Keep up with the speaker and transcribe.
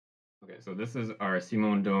Okay, so this is our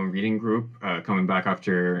Simondon reading group coming back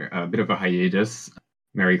after a bit of a hiatus.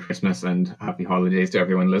 Merry Christmas and happy holidays to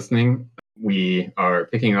everyone listening. We are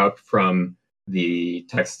picking up from the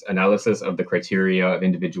text analysis of the criteria of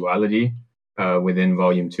individuality within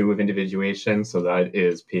volume 2 of individuation. So that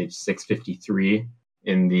is page 653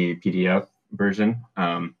 in the PDF version.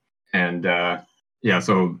 So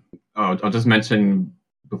I'll just mention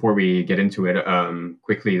before we get into it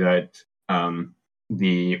quickly that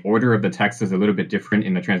the order of the text is a little bit different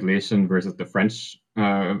in the translation versus the French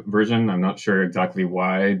version. I'm not sure exactly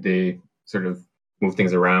why they sort of move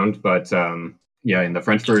things around, but in the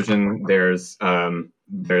French version, there's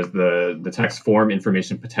the text form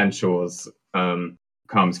information potentials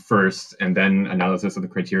comes first, and then analysis of the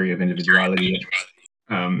criteria of individuality,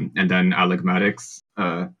 and then allegmatics.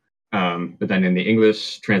 But then in the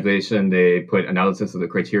English translation, they put analysis of the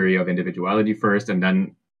criteria of individuality first, and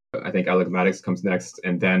then I think allegmatics comes next,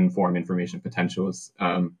 and then form information potentials.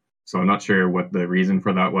 So I'm not sure what the reason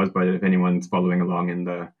for that was, but if anyone's following along in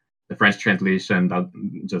the French translation, that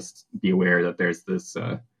just be aware that there's this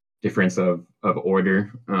difference of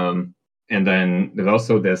order. And then there's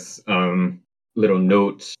also this little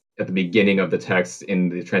note at the beginning of the text in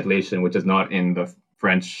the translation, which is not in the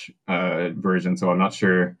French version. So I'm not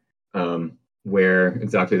sure where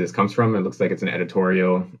exactly this comes from. It looks like it's an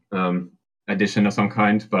editorial addition of some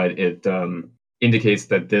kind, but it indicates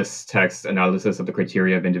that this text analysis of the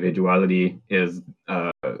criteria of individuality is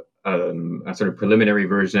a sort of preliminary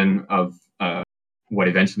version of what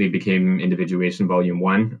eventually became Individuation Volume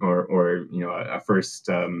 1, or a first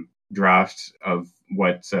draft of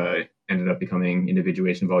what ended up becoming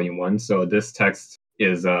Individuation Volume 1. So this text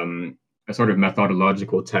is a sort of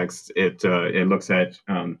methodological text. It looks at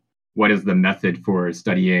what is the method for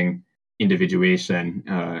studying individuation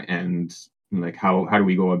and like how do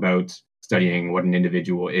we go about studying what an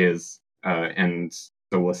individual is, and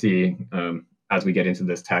so we'll see as we get into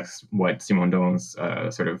this text what Simondon's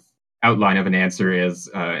sort of outline of an answer is,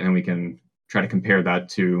 and then we can try to compare that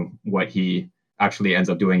to what he actually ends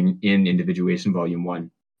up doing in Individuation Volume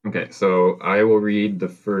 1. Okay, so I will read the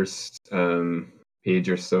first page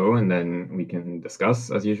or so, and then we can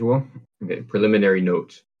discuss as usual. Okay, preliminary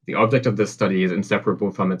note. The object of this study is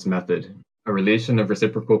inseparable from its method. A relation of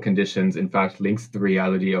reciprocal conditions in fact links the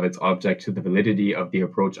reality of its object to the validity of the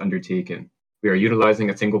approach undertaken. We are utilizing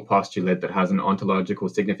a single postulate that has an ontological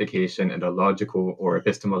signification and a logical or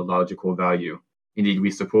epistemological value. Indeed, we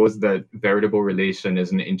suppose that veritable relation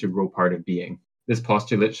is an integral part of being. This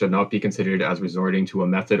postulate should not be considered as resorting to a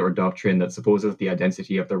method or doctrine that supposes the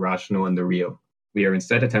identity of the rational and the real. We are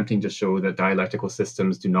instead attempting to show that dialectical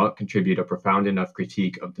systems do not contribute a profound enough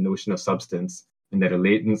critique of the notion of substance, and that a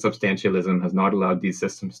latent substantialism has not allowed these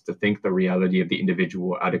systems to think the reality of the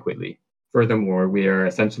individual adequately. Furthermore, we are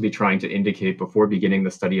essentially trying to indicate before beginning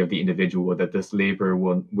the study of the individual that this labor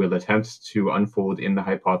will attempt to unfold in the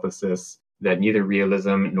hypothesis that neither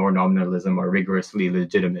realism nor nominalism are rigorously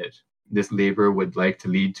legitimate. This labor would like to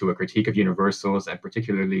lead to a critique of universals, and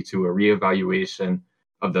particularly to a reevaluation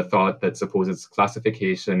of the thought that supposes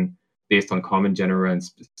classification based on common genera and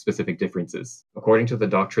specific differences. According to the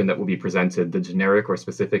doctrine that will be presented, the generic or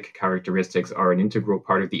specific characteristics are an integral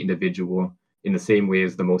part of the individual in the same way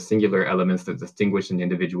as the most singular elements that distinguish an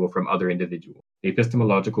individual from other individuals. The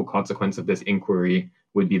epistemological consequence of this inquiry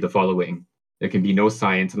would be the following. There can be no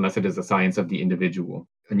science unless it is a science of the individual.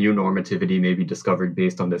 A new normativity may be discovered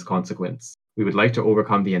based on this consequence. We would like to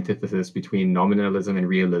overcome the antithesis between nominalism and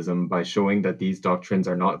realism by showing that these doctrines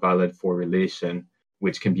are not valid for relation,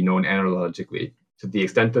 which can be known analogically. To the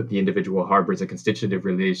extent that the individual harbors a constitutive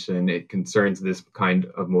relation, it concerns this kind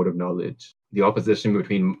of mode of knowledge. The opposition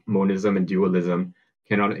between monism and dualism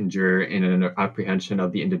cannot endure in an apprehension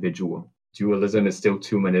of the individual. Dualism is still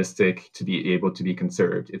too monistic to be able to be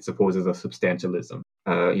conserved. It supposes a substantialism.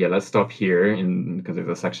 Let's stop here because there's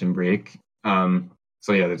a section break.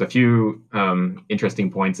 There's a few interesting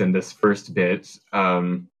points in this first bit.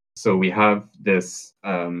 So we have this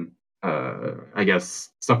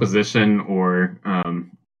supposition or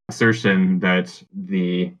assertion that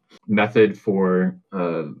the method for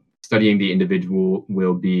studying the individual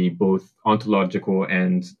will be both ontological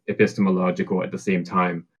and epistemological at the same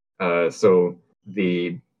time. So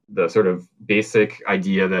the sort of basic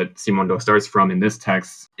idea that Simondon starts from in this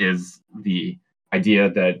text is the idea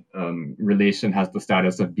that relation has the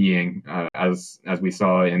status of being, as we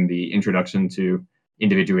saw in the introduction to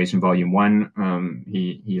Individuation Volume 1.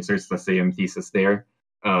 He asserts the same thesis there.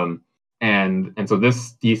 And so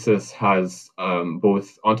this thesis has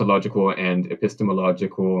both ontological and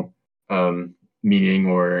epistemological meaning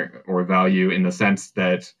or value, in the sense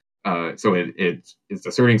that so it is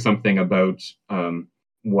asserting something about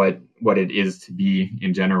what it is to be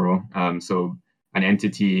in general. So an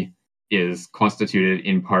entity is constituted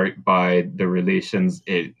in part by the relations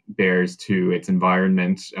it bears to its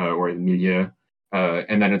environment or the milieu.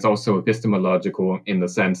 And then it's also epistemological in the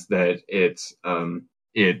sense that it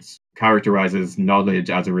characterizes knowledge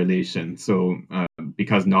as a relation. So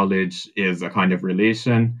because knowledge is a kind of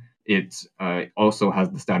relation, it also has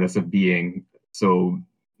the status of being. So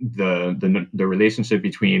the relationship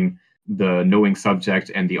between the knowing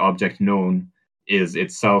subject and the object known is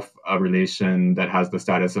itself a relation that has the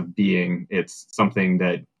status of being. It's something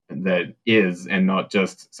that is, and not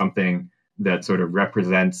just something that sort of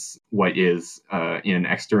represents what is in an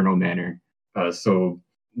external manner. So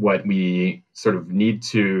what we sort of need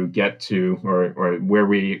to get to, or where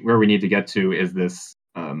we need to get to, is this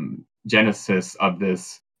genesis of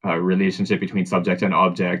this relationship between subject and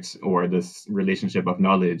object, or this relationship of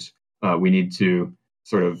knowledge. We need to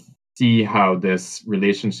sort of see how this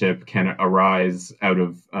relationship can arise out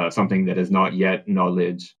of something that is not yet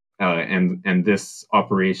knowledge, and this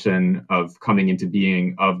operation of coming into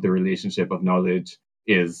being of the relationship of knowledge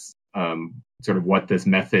is sort of what this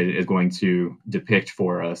method is going to depict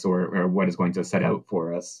for us, or what is going to set out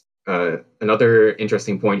for us. Another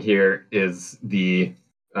interesting point here is the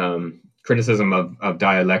criticism of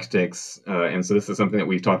dialectics. And so this is something that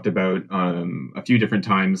we've talked about a few different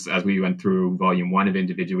times as we went through volume 1 of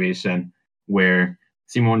Individuation, where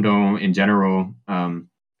Simondon in general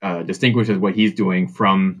distinguishes what he's doing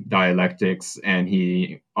from dialectics, and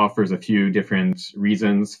he offers a few different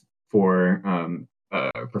reasons for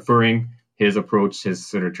preferring his approach, his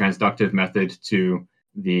sort of transductive method, to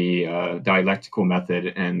the dialectical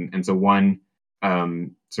method. And so one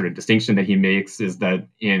sort of distinction that he makes is that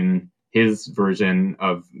in his version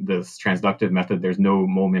of this transductive method, there's no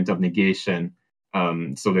moment of negation.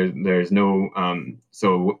 So there's no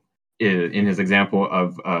so in his example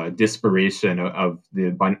of disparation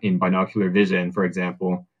in binocular vision, for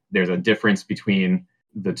example, there's a difference between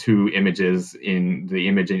the two images. In the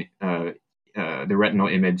image, the retinal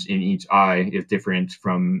image in each eye is different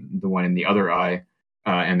from the one in the other eye,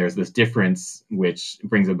 and there's this difference which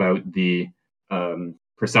brings about the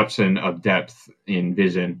perception of depth in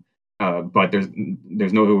vision. But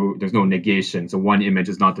there's no negation. So one image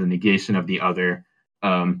is not the negation of the other,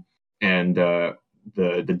 and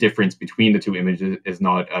the difference between the two images is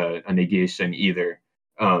not a negation either.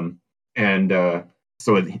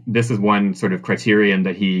 So this is one sort of criterion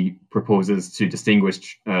that he proposes to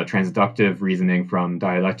distinguish transductive reasoning from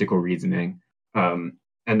dialectical reasoning. And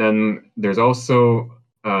then there's also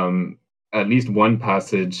at least one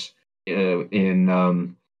passage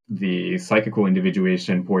in the psychical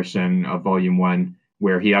individuation portion of volume 1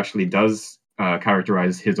 where he actually does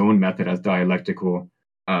characterize his own method as dialectical.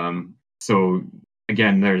 So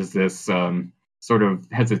again, there's this sort of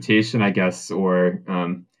hesitation, I guess, or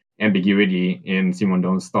ambiguity in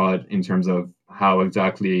Simondon's thought in terms of how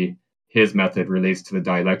exactly his method relates to the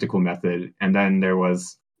dialectical method. And then there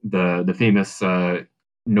was the famous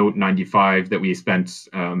note 95 that we spent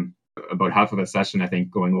about half of a session, I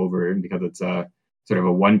think, going over, because it's a sort of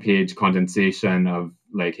a one-page condensation of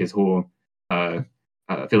like his whole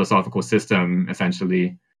philosophical system,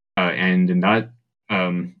 essentially. And in that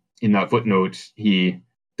footnote, he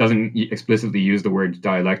doesn't explicitly use the word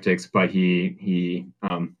dialectics, but he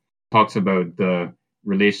talks about the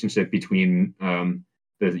relationship between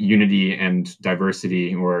the unity and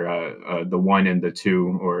diversity, or the one and the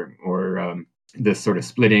two, or this sort of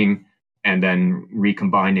splitting and then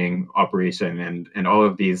recombining operation. And all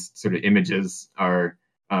of these sort of images are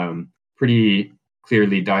pretty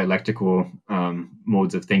clearly dialectical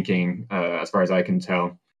modes of thinking, as far as I can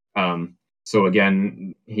tell. So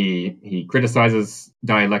again, he criticizes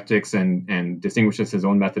dialectics and distinguishes his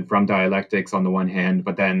own method from dialectics on the one hand,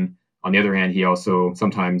 but then on the other hand, he also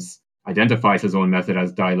sometimes identifies his own method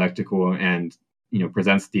as dialectical, and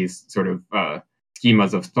presents these sort of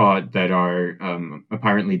schemas of thought that are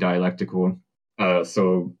apparently dialectical.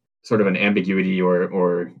 So sort of an ambiguity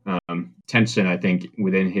or tension, I think,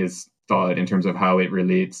 within his thought in terms of how it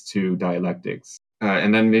relates to dialectics.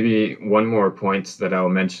 And then maybe one more point that I'll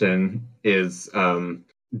mention is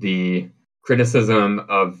the criticism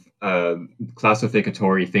of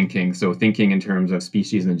classificatory thinking, so thinking in terms of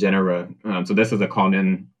species and genera. So this is a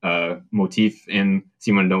common motif in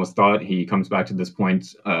Simondon's thought. He comes back to this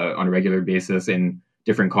point on a regular basis in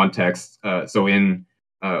different contexts. So in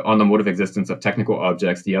On the Mode of Existence of Technical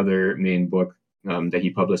Objects, the other main book that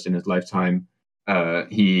he published in his lifetime,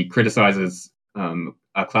 he criticizes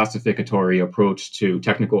a classificatory approach to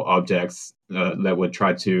technical objects that would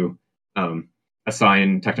try to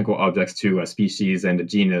assign technical objects to a species and a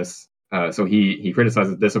genus. So he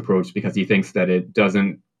criticizes this approach because he thinks that it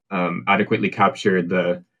doesn't adequately capture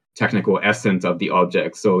the technical essence of the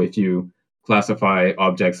object. So if you classify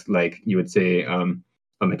objects like you would say a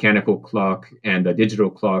mechanical clock and a digital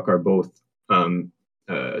clock are both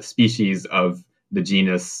species of the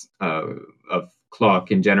genus of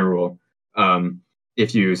clock in general.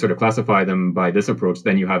 If you sort of classify them by this approach,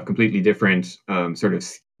 then you have completely different sort of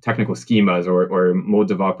technical schemas or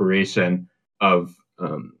modes of operation of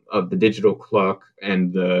the digital clock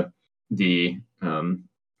and the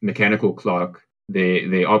mechanical clock.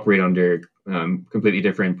 They operate under completely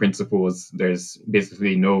different principles. There's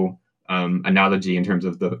basically no analogy in terms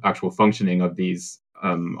of the actual functioning of these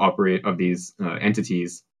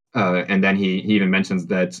entities. And then he even mentions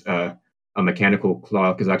that a mechanical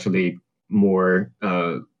clock is actually more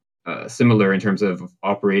similar in terms of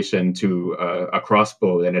operation to a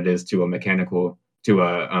crossbow than it is to a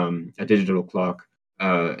digital clock.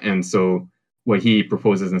 And so what he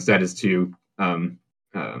proposes instead is to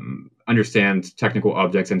understand technical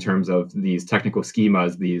objects in terms of these technical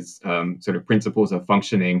schemas, these sort of principles of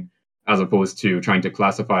functioning, as opposed to trying to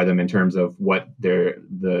classify them in terms of what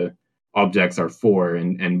the objects are for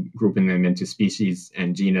and grouping them into species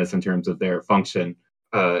and genus in terms of their function.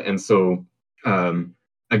 And so,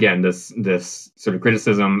 again, this sort of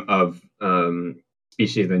criticism of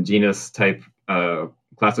species and genus type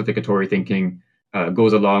classificatory thinking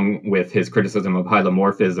goes along with his criticism of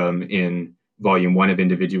hylomorphism in Volume 1 of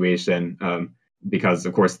Individuation, because,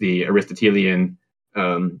 of course, the Aristotelian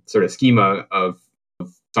sort of schema of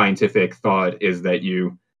scientific thought is that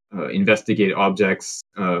you investigate objects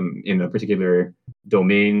in a particular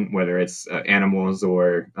domain, whether it's animals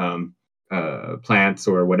or plants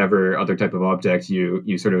or whatever other type of object.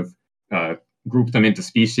 You sort of group them into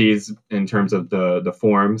species in terms of the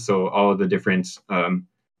form. So all of the different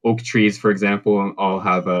oak trees, for example, all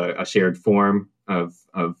have a shared form of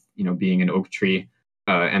being an oak tree,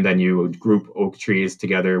 and then you would group oak trees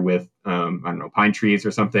together with I don't know, pine trees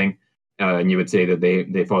or something, and you would say that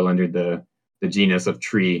they fall under the genus of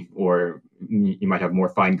tree, or you might have more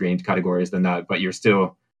fine-grained categories than that, but you're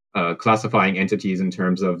still classifying entities in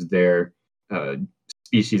terms of their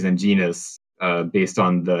species and genus based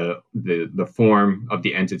on the form of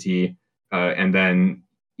the entity, and then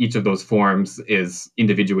each of those forms is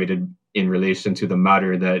individuated in relation to the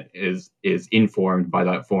matter that is informed by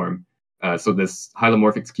that form. So this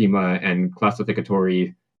hylomorphic schema and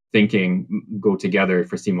classificatory thinking go together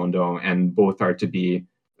for Simondon, and both are to be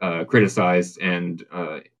criticized, and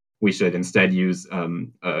we should instead use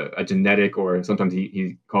a genetic, or sometimes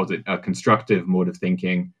he calls it a constructive mode of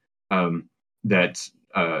thinking that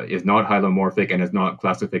is not hylomorphic and is not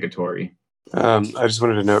classificatory. I just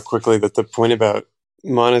wanted to note quickly that the point about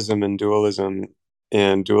monism and dualism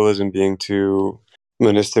being too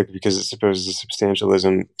monistic because it supposes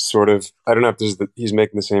substantialism, sort of, I don't know if he's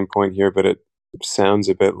making the same point here, but it sounds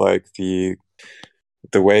a bit like the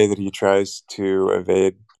way that he tries to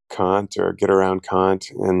evade Kant or get around Kant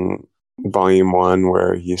in Volume 1,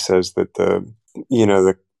 where he says that the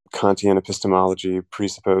Kantian epistemology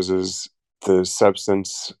presupposes the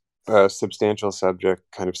substantial subject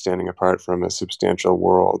kind of standing apart from a substantial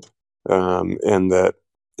world, and that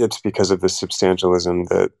it's because of this substantialism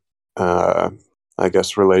that I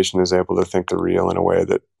guess relation is able to think the real in a way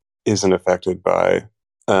that isn't affected by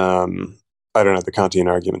the Kantian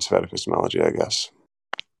arguments about epistemology, I guess.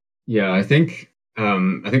 Yeah, I think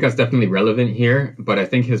that's definitely relevant here, but I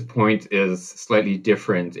think his point is slightly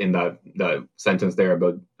different in that sentence there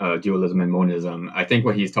about dualism and monism. I think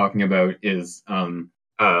what he's talking about is, and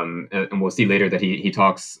we'll see later that he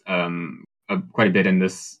talks quite a bit in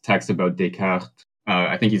this text about Descartes.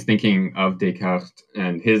 I think he's thinking of Descartes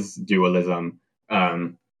and his dualism.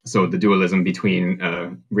 So the dualism between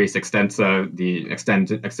res extensa, the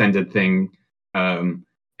extended thing, and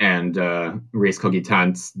res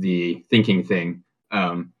cogitans, the thinking thing.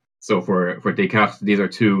 So for Descartes, these are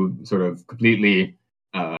two sort of completely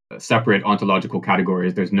separate ontological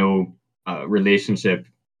categories. There's no relationship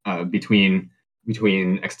between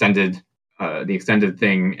the extended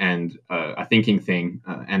thing and a thinking thing.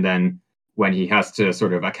 And then when he has to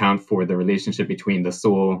sort of account for the relationship between the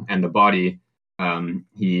soul and the body,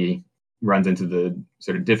 he runs into the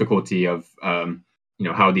sort of difficulty of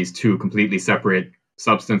how these two completely separate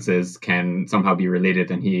substances can somehow be related,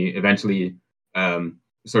 and he eventually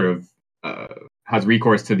sort of has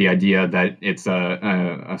recourse to the idea that it's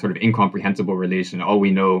a sort of incomprehensible relation. All we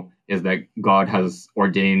know is that God has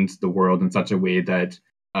ordained the world in such a way that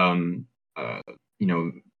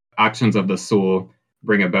actions of the soul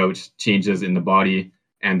bring about changes in the body,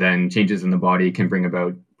 and then changes in the body can bring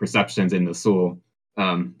about perceptions in the soul.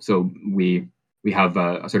 So we have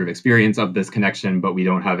a sort of experience of this connection, but we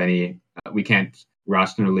don't have any. We can't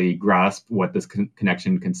rationally grasp what this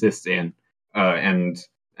connection consists in. And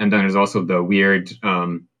then there's also the weird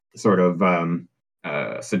sort of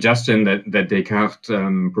suggestion that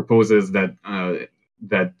Descartes proposes that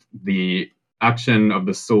the action of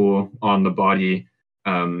the soul on the body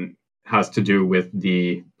has to do with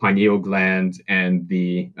the pineal gland and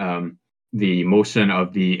the motion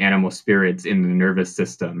of the animal spirits in the nervous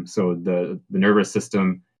system. So the nervous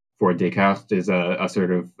system for Descartes is a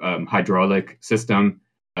sort of hydraulic system.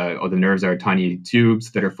 All the nerves are tiny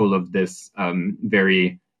tubes that are full of this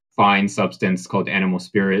very fine substance called animal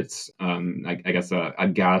spirits, I guess a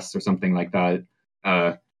gas or something like that.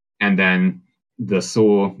 And then the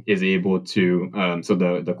soul is able to, so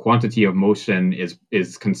the quantity of motion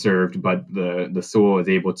is conserved, but the soul is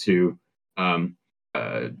able to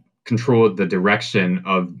control the direction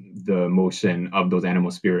of the motion of those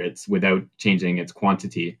animal spirits without changing its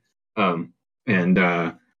quantity. And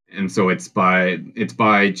so it's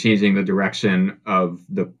by changing the direction of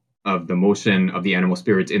the motion of the animal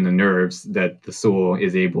spirits in the nerves that the soul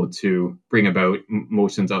is able to bring about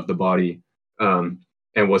motions of the body.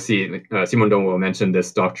 And we'll see, Simondon will mention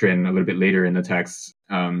this doctrine a little bit later in the text.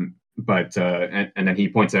 But then he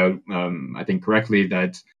points out, I think correctly,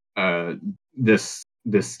 that this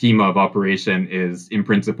schema of operation is in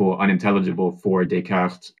principle unintelligible for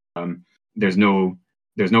Descartes. There's no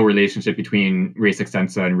relationship between res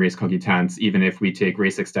extensa and res cogitans, even if we take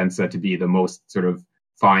res extensa to be the most sort of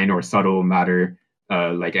fine or subtle matter,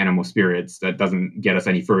 like animal spirits. That doesn't get us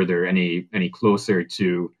any further, any closer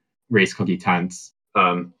to res cogitans.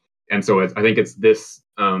 And so I think it's this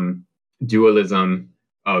dualism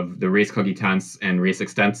of the res cogitans and res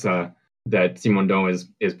extensa that Simondon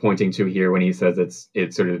is pointing to here when he says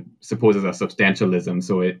it sort of supposes a substantialism.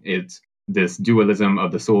 So it's this dualism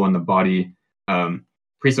of the soul and the body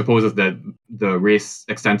presupposes that the res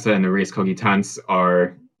extensa and the res cogitans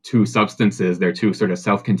are two substances. They're two sort of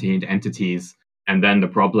self-contained entities. And then the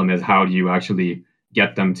problem is, how do you actually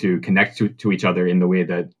get them to connect to each other in the way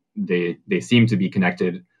that they seem to be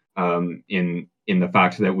connected, in the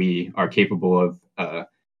fact that we are capable of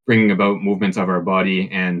bringing about movements of our body,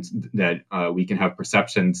 and that we can have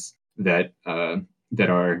perceptions that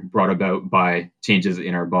are brought about by changes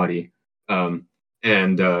in our body.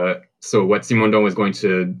 So what Simondon was going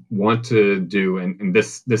to want to do, and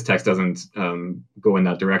this text doesn't go in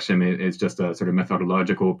that direction. It's just a sort of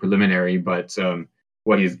methodological preliminary, but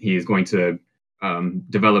what he's going to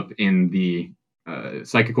develop in the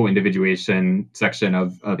psychical individuation section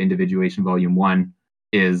of Individuation Volume 1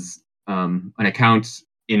 is an account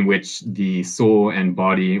in which the soul and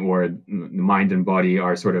body, or the mind and body,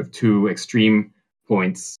 are sort of two extreme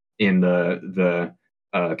points in the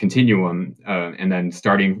continuum, and then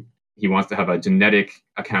he wants to have a genetic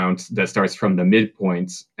account that starts from the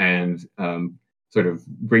midpoint and sort of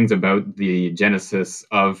brings about the genesis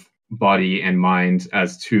of body and mind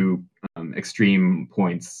as two extreme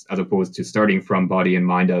points, as opposed to starting from body and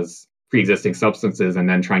mind as pre-existing substances and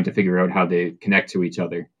then trying to figure out how they connect to each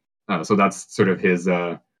other. So that's sort of his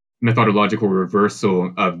methodological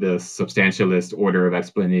reversal of the substantialist order of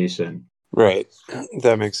explanation. Right.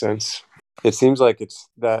 That makes sense. It seems like it's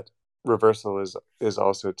that reversal is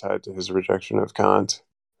also tied to his rejection of Kant.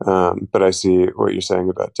 But I see what you're saying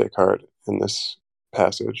about Descartes in this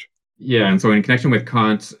passage. Yeah, and so in connection with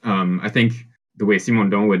Kant, I think the way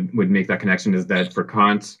Simondon would make that connection is that for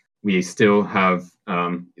Kant, we still have,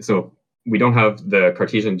 so we don't have the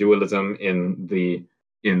Cartesian dualism in the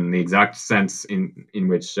exact sense in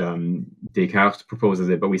which Descartes proposes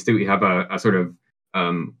it, but we have a sort of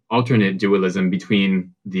alternate dualism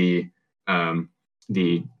between the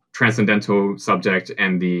transcendental subject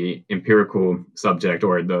and the empirical subject,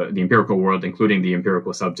 or the empirical world, including the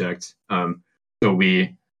empirical subject. So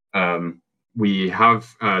we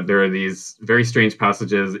have there are these very strange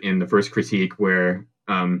passages in the First Critique where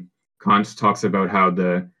Kant talks about how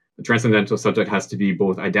the transcendental subject has to be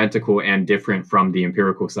both identical and different from the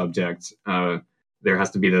empirical subject. There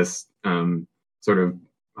has to be this sort of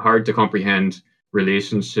hard to comprehend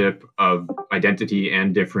relationship of identity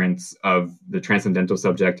and difference of the transcendental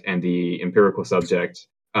subject and the empirical subject.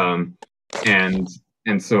 And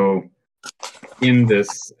so in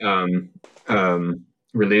this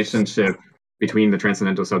relationship between the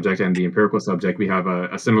transcendental subject and the empirical subject, we have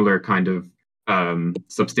a similar kind of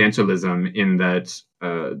substantialism, in that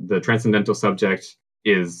the transcendental subject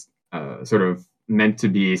is sort of meant to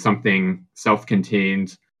be something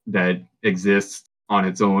self-contained that exists on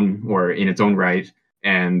its own or in its own right,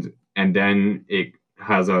 and then it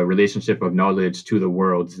has a relationship of knowledge to the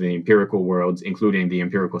worlds, the empirical worlds, including the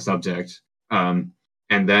empirical subject. And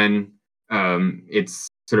then it's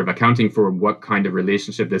sort of accounting for what kind of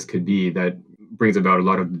relationship this could be that brings about a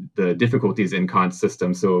lot of the difficulties in Kant's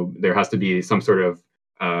system. So there has to be some sort of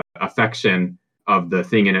affection of the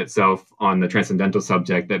thing in itself on the transcendental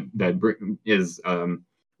subject that is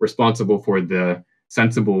responsible for the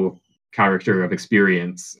sensible character of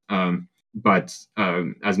experience. But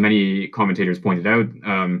as many commentators pointed out,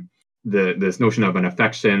 this notion of an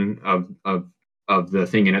affection of the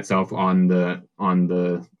thing in itself on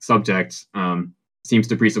the subject seems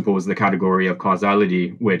to presuppose the category of causality,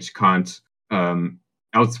 which Kant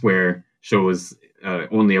elsewhere shows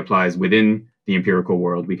only applies within the empirical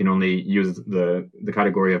world. We can only use the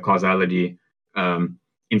category of causality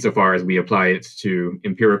insofar as we apply it to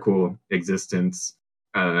empirical existence.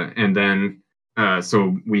 And then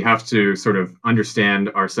so we have to sort of understand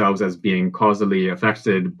ourselves as being causally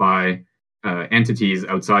affected by entities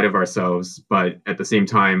outside of ourselves, but at the same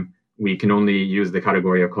time, we can only use the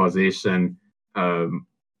category of causation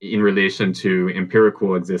in relation to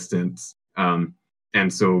empirical existence.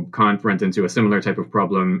 And so Kant runs into a similar type of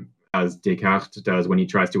problem as Descartes does when he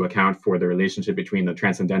tries to account for the relationship between the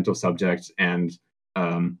transcendental subject and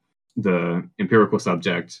the empirical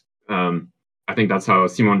subject. I think that's how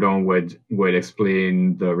Simondon would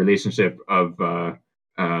explain the relationship of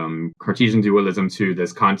Cartesian dualism to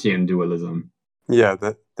this Kantian dualism. Yeah,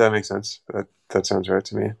 that makes sense. That sounds right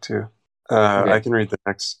to me too. Okay. I can read the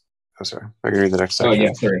next. Oh, sorry. I can read the next section. Oh,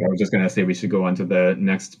 yeah, sorry. I was just going to say we should go on to the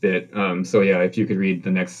next bit. So, yeah, if you could read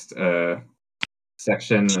the next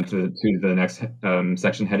section to the next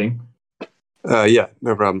section heading. Yeah,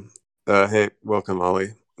 no problem. Hey, welcome,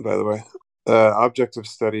 Ollie, by the way. Object of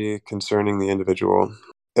study concerning the individual.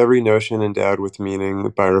 Every notion endowed with meaning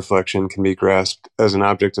by reflection can be grasped as an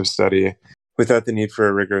object of study without the need for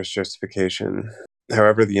a rigorous justification.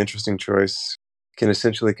 However, the interesting choice can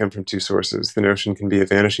essentially come from two sources. The notion can be a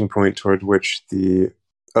vanishing point toward which the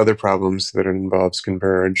other problems that it involves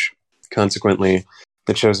converge. Consequently,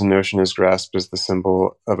 the chosen notion is grasped as the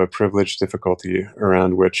symbol of a privileged difficulty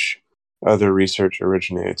around which other research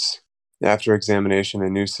originates. After examination, a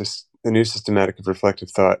new systematic of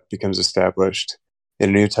reflective thought becomes established,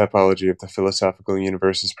 and a new typology of the philosophical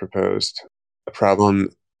universe is proposed. The problem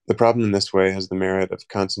in this way has the merit of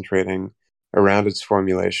concentrating around its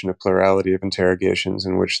formulation a plurality of interrogations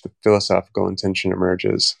in which the philosophical intention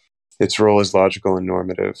emerges. Its role is logical and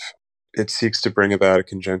normative. It seeks to bring about a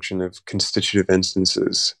conjunction of constitutive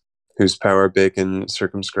instances, whose power Bacon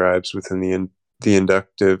circumscribes within the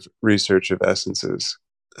inductive research of essences.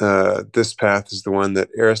 This path is the one that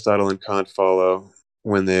Aristotle and Kant follow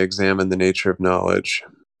when they examine the nature of knowledge.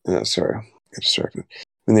 When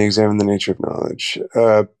they examine the nature of knowledge.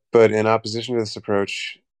 But in opposition to this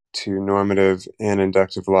approach to normative and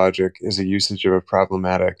inductive logic is a usage of a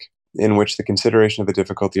problematic in which the consideration of the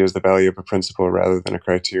difficulty is the value of a principle rather than a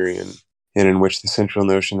criterion, and in which the central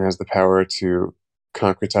notion has the power to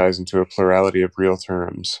concretize into a plurality of real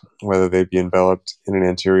terms, whether they be enveloped in an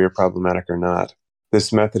anterior problematic or not.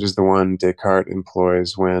 This method is the one Descartes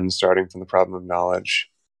employs when, starting from the problem of knowledge,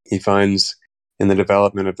 he finds in the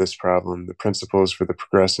development of this problem the principles for the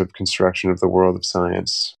progressive construction of the world of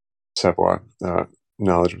science, savoir,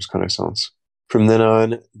 knowledge was connaissance. From then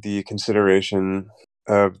on, the consideration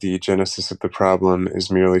of the genesis of the problem is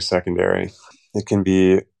merely secondary. It can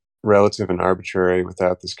be relative and arbitrary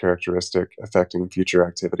without this characteristic affecting future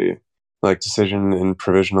activity. Like decision in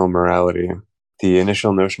provisional morality, the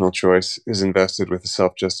initial notional choice is invested with a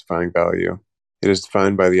self-justifying value. It is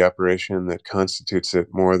defined by the operation that constitutes it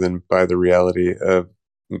more than by the reality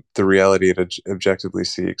it objectively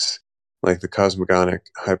seeks, like the cosmogonic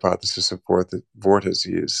hypothesis of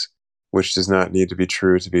vortices, which does not need to be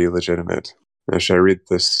true to be legitimate. Now, should I read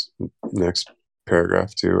this next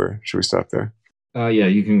paragraph too, or should we stop there? Yeah,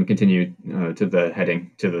 you can continue to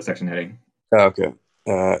the section heading. Okay.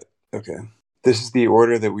 Okay. This is the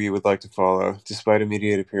order that we would like to follow. Despite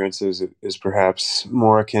immediate appearances, it is perhaps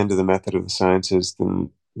more akin to the method of the sciences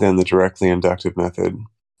than the directly inductive method.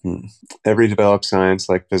 Every developed science,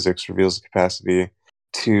 like physics, reveals the capacity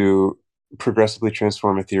to progressively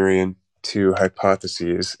transform a theory into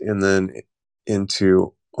hypotheses and then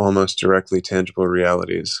into almost directly tangible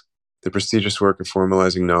realities. The prestigious work of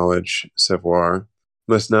formalizing knowledge, savoir,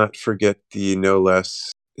 must not forget the no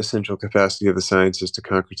less essential capacity of the sciences to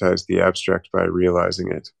concretize the abstract by realizing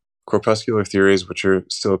it. Corpuscular theories, which are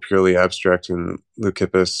still purely abstract in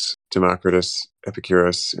Leucippus, Democritus,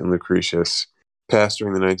 Epicurus, and Lucretius, passed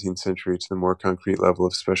during the 19th century to the more concrete level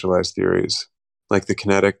of specialized theories, like the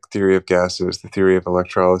kinetic theory of gases, the theory of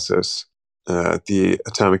electrolysis, the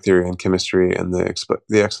atomic theory and chemistry and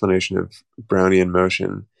the explanation of Brownian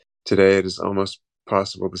motion. Today, it is almost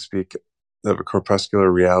possible to speak of a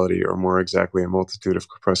corpuscular reality, or more exactly, a multitude of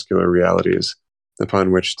corpuscular realities,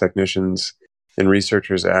 upon which technicians and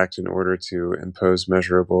researchers act in order to impose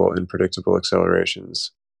measurable and predictable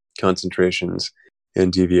accelerations, concentrations,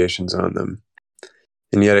 and deviations on them.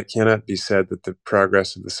 And yet it cannot be said that the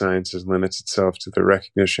progress of the sciences limits itself to the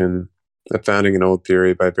recognition of founding an old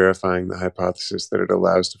theory by verifying the hypothesis that it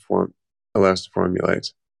allows to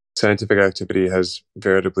formulate. Scientific activity has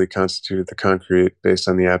veritably constituted the concrete based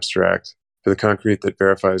on the abstract, for the concrete that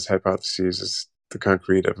verifies hypotheses is the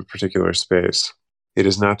concrete of a particular space. It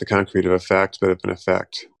is not the concrete of a fact, but of an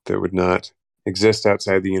effect that would not exist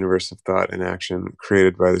outside the universe of thought and action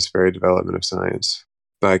created by this very development of science.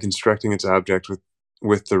 By constructing its object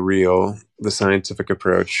with the real, the scientific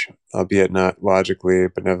approach, albeit not logically,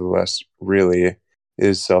 but nevertheless really,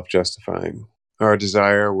 is self-justifying. Our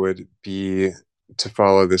desire would be to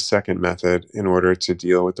follow this second method in order to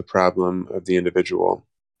deal with the problem of the individual.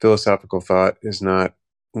 Philosophical thought is not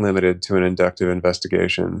limited to an inductive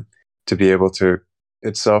investigation. To be able to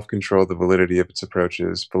itself control the validity of its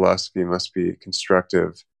approaches, philosophy must be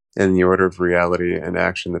constructive in the order of reality and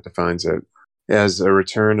action that defines it. As a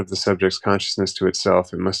return of the subject's consciousness to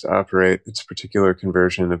itself, it must operate its particular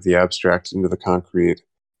conversion of the abstract into the concrete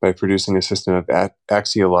by producing a system of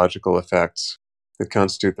axiological effects that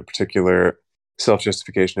constitute the particular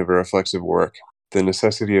self-justification of a reflexive work. The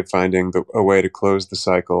necessity of finding a way to close the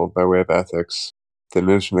cycle by way of ethics that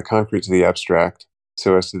moves from the concrete to the abstract,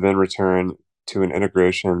 so as to then return to an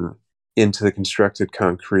integration into the constructed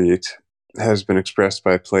concrete, has been expressed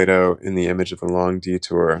by Plato in the image of a long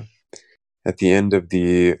detour. At the end of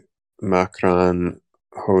the Makron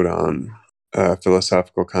Hodon,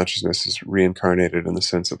 philosophical consciousness is reincarnated in the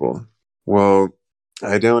sensible. Well,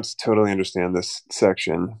 I don't totally understand this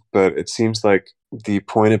section, but it seems like the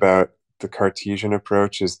point about the Cartesian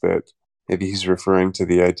approach is that maybe he's referring to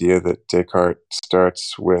the idea that Descartes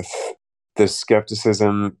starts with this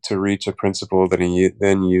skepticism to reach a principle that he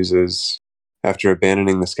then uses after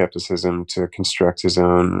abandoning the skepticism to construct his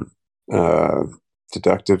own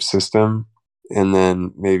deductive system. And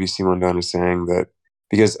then maybe Simondon is saying that,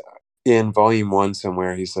 because in volume 1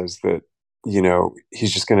 somewhere he says that,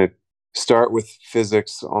 he's just going to start with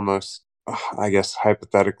physics almost, I guess,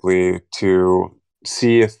 hypothetically, to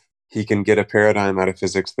see if he can get a paradigm out of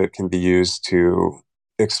physics that can be used to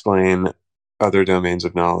explain other domains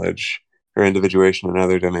of knowledge, or individuation in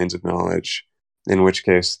other domains of knowledge, in which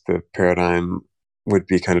case the paradigm would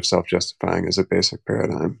be kind of self-justifying as a basic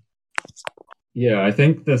paradigm. Yeah, I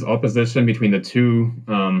think this opposition between the two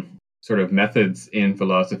sort of methods in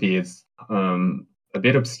philosophy is a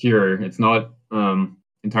bit obscure. It's not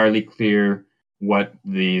entirely clear what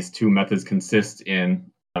these two methods consist in.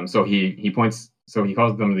 So he calls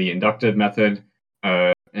them the inductive method,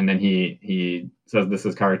 and then he says this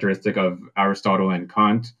is characteristic of Aristotle and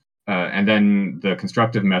Kant, and then the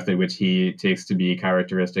constructive method, which he takes to be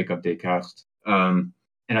characteristic of Descartes. And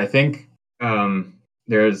I think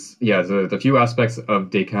there's the few aspects of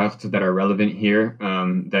Descartes that are relevant here,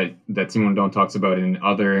 that Simondon talks about in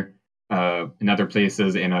other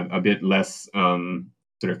places in a bit less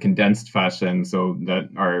sort of condensed fashion, so that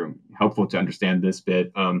are helpful to understand this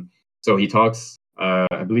bit. So he talks,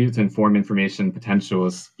 I believe it's in Form Information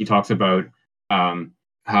Potentials, he talks about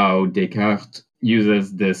how Descartes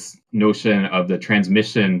uses this notion of the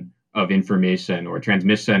transmission of information, or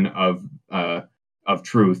transmission of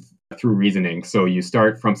truth through reasoning. So you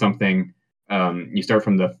start from something, you start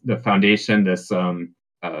from the foundation, this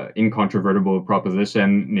incontrovertible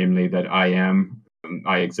proposition, namely that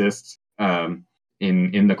I exist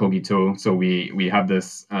in the cogito. So we have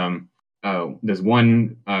this this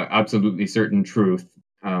one absolutely certain truth,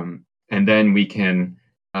 and then we can,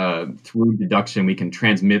 through deduction, we can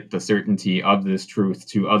transmit the certainty of this truth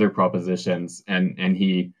to other propositions. And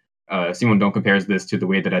Simondon compares this to the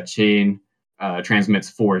way that a chain transmits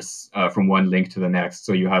force from one link to the next.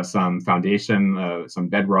 So you have some foundation, some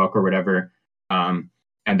bedrock or whatever,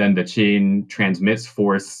 and then the chain transmits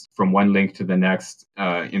force from one link to the next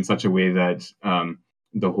in such a way that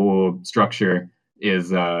the whole structure is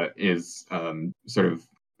sort of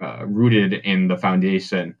rooted in the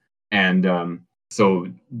foundation. And so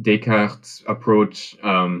Descartes' approach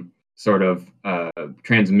sort of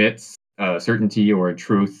transmits certainty or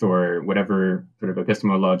truth or whatever sort of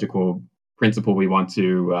epistemological principle we want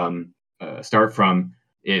to start from.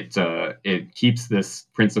 It keeps this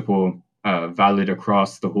principle valid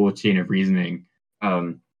across the whole chain of reasoning.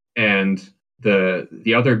 And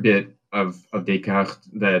the other bit of Descartes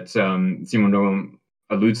that Simondon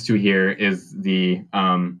alludes to here is the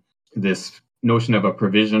this notion of a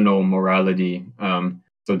provisional morality.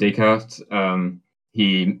 So Descartes,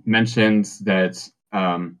 he mentions that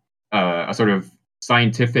a sort of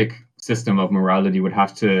scientific system of morality would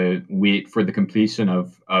have to wait for the completion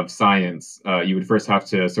of science. You would first have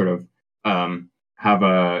to sort of have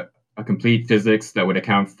a complete physics that would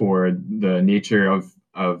account for the nature of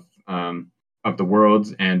the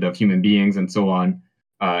world and of human beings and so on.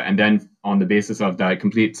 And then on the basis of that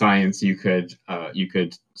complete science, you could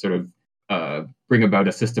sort of bring about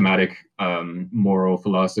a systematic moral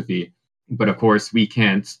philosophy. But of course, we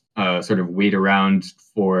can't sort of wait around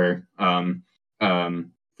for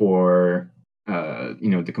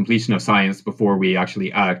the completion of science before we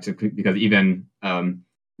actually act, because even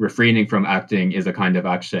refraining from acting is a kind of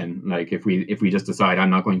action. Like if we just decide I'm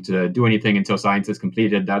not going to do anything until science is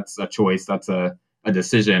completed, that's a choice, that's a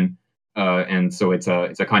decision, and so it's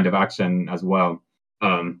a kind of action as well.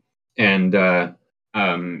 And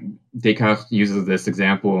Descartes uses this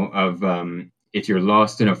example of if you're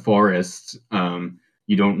lost in a forest,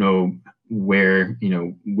 you don't know where,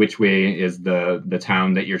 which way is the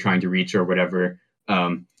town that you're trying to reach or whatever.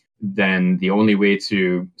 Then the only way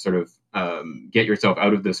to sort of get yourself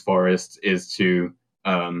out of this forest is to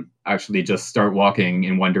actually just start walking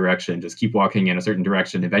in one direction. Just keep walking in a certain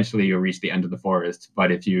direction. Eventually, you'll reach the end of the forest.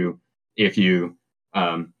 But if you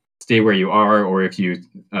stay where you are, or if you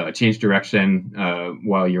change direction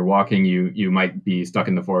while you're walking, you might be stuck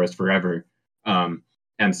in the forest forever.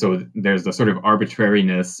 And so there's a sort of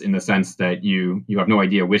arbitrariness in the sense that you have no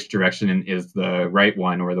idea which direction is the right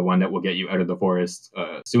one or the one that will get you out of the forest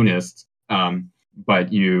soonest.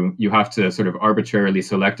 But you have to sort of arbitrarily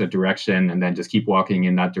select a direction and then just keep walking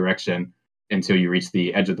in that direction until you reach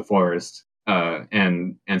the edge of the forest.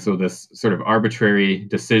 And so this sort of arbitrary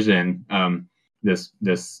decision,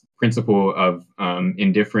 this principle of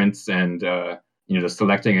indifference and just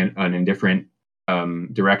selecting an indifferent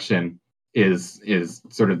direction is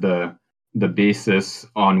sort of the basis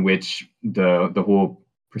on which the whole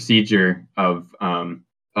procedure of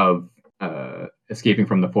escaping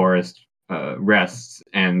from the forest rests.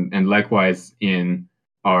 And likewise in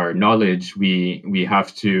our knowledge, we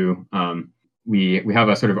have to we have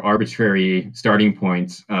a sort of arbitrary starting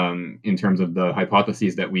point in terms of the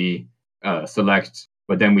hypotheses that we select,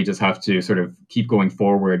 but then we just have to sort of keep going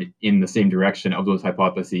forward in the same direction of those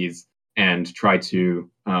hypotheses and try to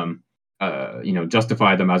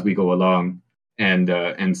justify them as we go along.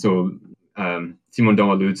 And so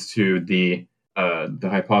Simondon alludes to the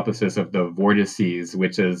hypothesis of the vortices,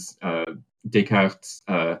 which is Descartes'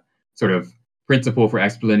 sort of principle for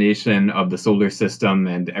explanation of the solar system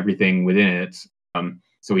and everything within it.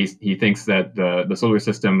 So he thinks that the solar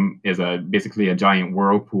system is basically a giant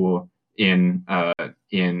whirlpool in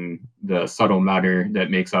the subtle matter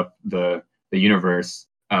that makes up the universe.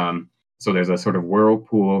 So there's a sort of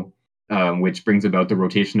whirlpool which brings about the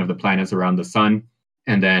rotation of the planets around the sun,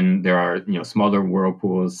 and then there are smaller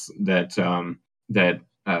whirlpools that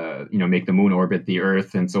make the moon orbit the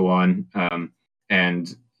Earth and so on.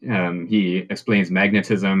 And he explains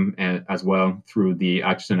magnetism as well through the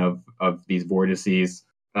action of these vortices.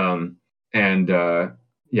 So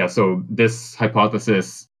this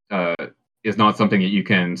hypothesis is not something that you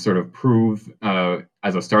can sort of prove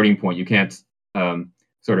as a starting point. You can't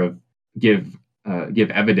sort of give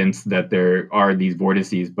evidence that there are these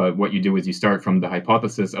vortices, but what you do is you start from the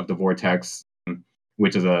hypothesis of the vortex,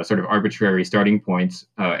 which is a sort of arbitrary starting point,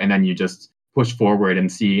 and then you just push forward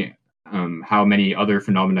and see how many other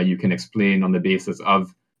phenomena you can explain on the basis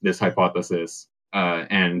of this hypothesis.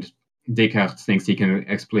 And Descartes thinks he can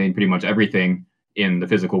explain pretty much everything in the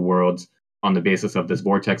physical world on the basis of this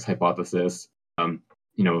vortex hypothesis.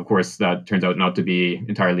 Of course, that turns out not to be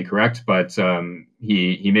entirely correct, but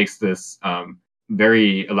he makes this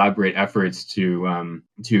very elaborate efforts to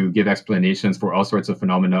give explanations for all sorts of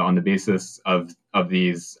phenomena on the basis of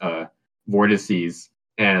these vortices.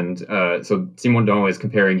 And so Simondon is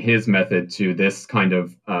comparing his method to this kind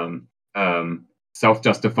of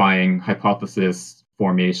self-justifying hypothesis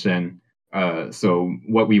formation. So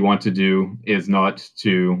what we want to do is not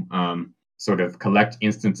to sort of collect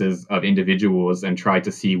instances of individuals and try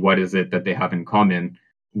to see what is it that they have in common.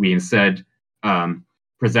 We instead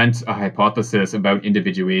present a hypothesis about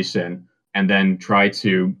individuation and then try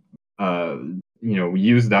to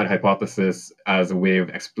use that hypothesis as a way of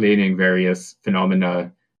explaining various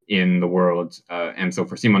phenomena in the world. And so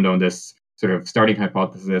for Simondon, this sort of starting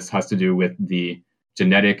hypothesis has to do with the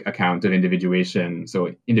genetic account of individuation.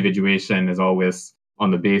 So individuation is always on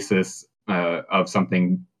the basis of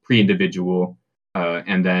something pre-individual,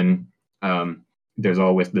 and then there's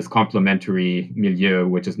always this complementary milieu,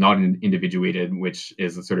 which is not individuated, which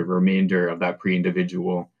is a sort of remainder of that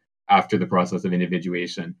pre-individual after the process of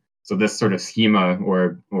individuation. So this sort of schema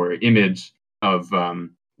or image of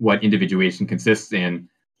what individuation consists in,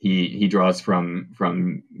 he draws from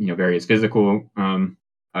various physical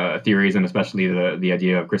theories, and especially the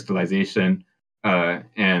idea of crystallization.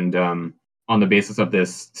 And on the basis of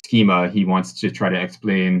this schema, he wants to try to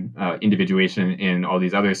explain individuation in all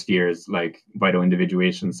these other spheres, like vital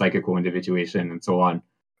individuation, psychical individuation, and so on.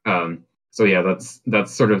 So yeah,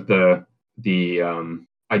 that's sort of the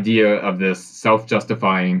idea of this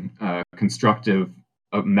self-justifying constructive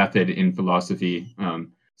method in philosophy.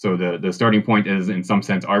 So the starting point is in some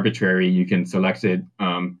sense arbitrary. You can select it,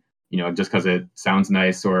 just because it sounds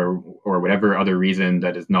nice or whatever other reason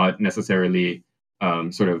that is not necessarily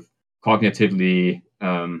sort of cognitively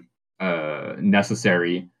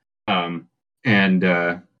necessary. But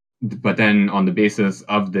then on the basis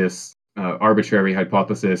of this arbitrary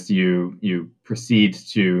hypothesis, you proceed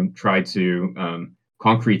to try to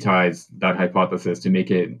concretize that hypothesis to make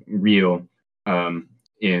it real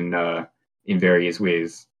in various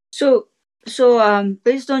ways. So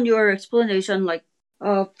based on your explanation, like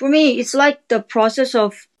for me, it's like the process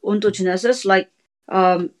of ontogenesis. Like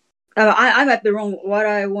I might be wrong. What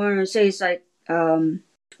I want to say is like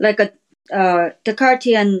a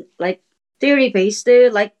Descartesian like theory based,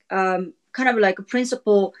 like kind of like a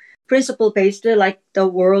principle based, like the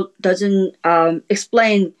world doesn't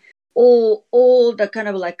explain all the kind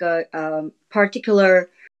of like a particular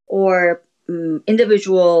or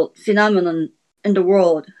individual phenomenon in the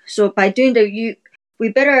world. So by doing we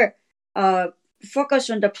better focus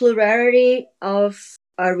on the plurality of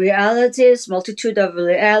realities, multitude of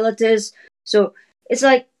realities. So it's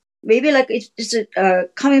like maybe like it's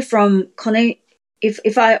coming from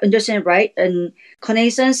if I understand right, and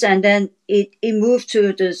connaissance, and then it moved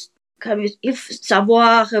to this kind of if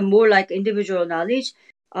savoir more like individual knowledge,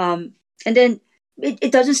 and then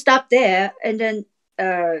it doesn't stop there, and then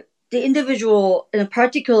the individual in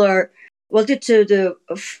particular related to the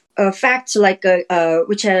facts like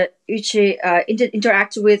which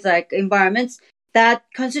interact with like environments that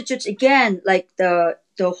constitutes again like the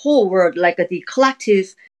whole world, like the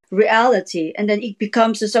collective reality, and then it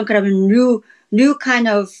becomes some kind of a new kind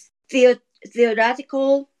of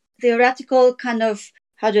theoretical kind of,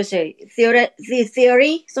 how do you say,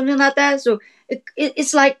 theory, something like that. So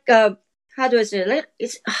it's like how do I say, like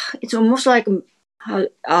it's almost like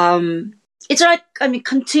it's like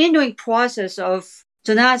continuing process of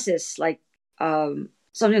genesis, like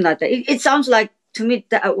something like that. It sounds like to me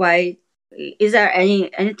that way. Is there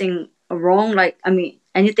anything wrong? Like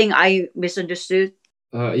anything I misunderstood?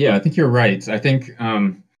 Yeah, I think you're right. I think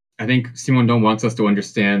Simondon wants us to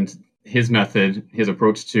understand his method, his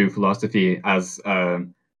approach to philosophy as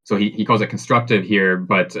so he calls it constructive here,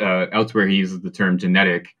 but elsewhere he uses the term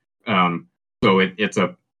genetic. So it's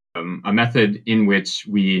a method in which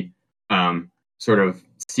we sort of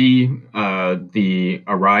see the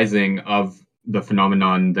arising of the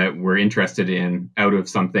phenomenon that we're interested in out of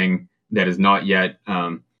something that is not yet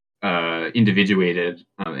individuated,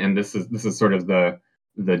 and this is sort of the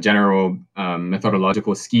general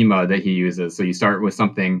methodological schema that he uses. So you start with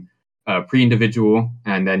something pre-individual,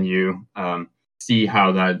 and then you see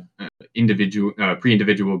how that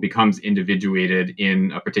pre-individual becomes individuated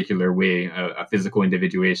in a particular way, a physical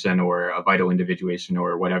individuation or a vital individuation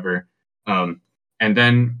or whatever. And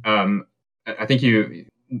then I think you,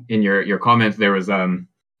 in your comments, there was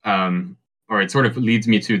or it sort of leads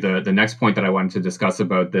me to the next point that I wanted to discuss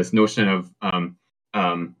about this notion of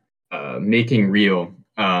making real.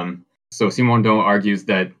 So Simondon argues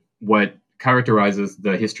that what characterizes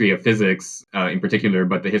the history of physics in particular,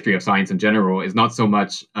 but the history of science in general, is not so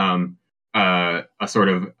much a sort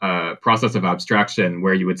of process of abstraction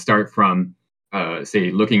where you would start from,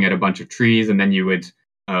 say, looking at a bunch of trees, and then you would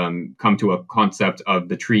come to a concept of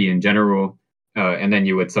the tree in general, and then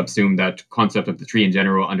you would subsume that concept of the tree in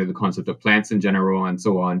general under the concept of plants in general, and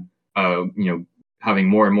so on. Having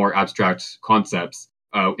more and more abstract concepts.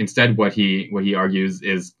 Instead, what he argues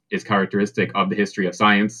is characteristic of the history of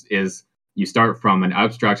science is you start from an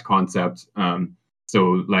abstract concept.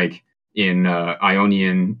 So, like in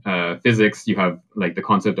Ionian physics, you have like the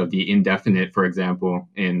concept of the indefinite, for example,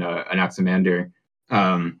 in Anaximander.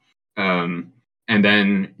 And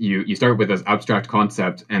then you start with this abstract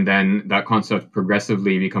concept, and then that concept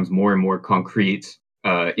progressively becomes more and more concrete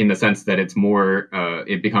in the sense that it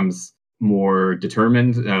becomes more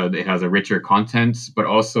determined. It has a richer content, but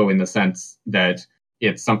also in the sense that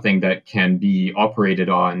it's something that can be operated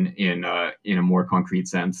on in a more concrete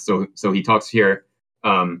sense. So he talks here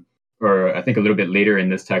or I think a little bit later in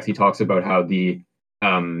this text, he talks about how the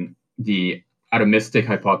atomistic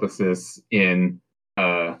hypothesis in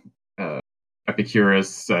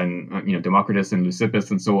Epicurus and Democritus and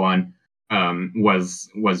Leucippus and so on was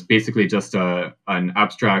basically just an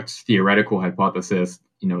abstract theoretical hypothesis,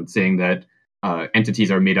 saying that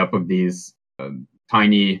entities are made up of these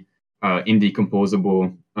tiny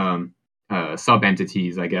indecomposable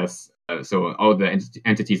sub-entities, I guess. So all the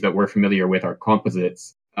entities that we're familiar with are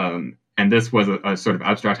composites. And this was a sort of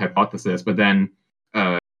abstract hypothesis. But then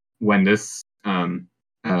when this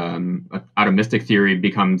atomistic theory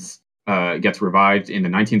gets revived in the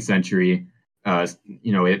 19th century,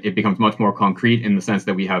 it becomes much more concrete in the sense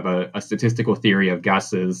that we have a statistical theory of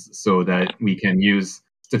gases, so that we can use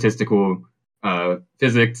statistical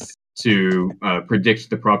physics to predict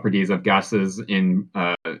the properties of gases in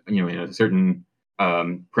a certain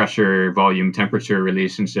pressure, volume, temperature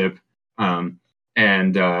relationship, and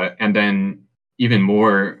then even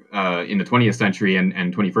more in the 20th century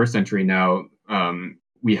and 21st century now,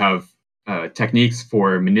 we have techniques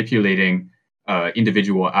for manipulating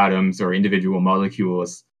individual atoms or individual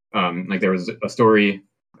molecules. Like there was a story,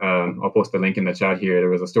 I'll post the link in the chat here. There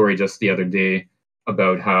was a story just the other day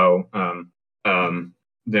about how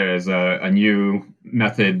there's a new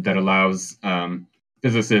method that allows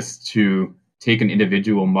physicists to take an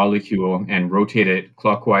individual molecule and rotate it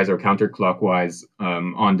clockwise or counterclockwise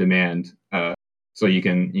on demand. So you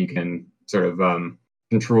can sort of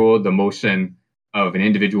control the motion of an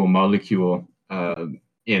individual molecule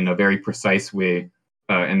in a very precise way.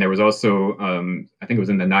 And there was also, I think it was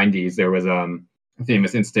in the 90s, there was a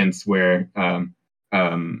famous instance where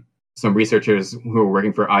some researchers who were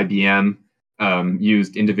working for IBM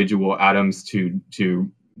used individual atoms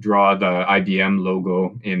to draw the IBM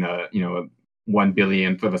logo in a 1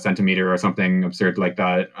 billionth of a centimeter or something absurd like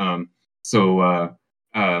that.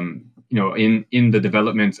 In the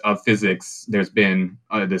development of physics, there's been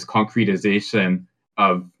this concretization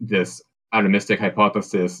of this atomistic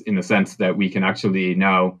hypothesis in the sense that we can actually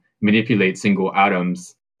now manipulate single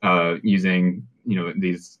atoms using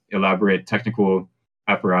these elaborate technical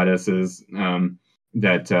apparatuses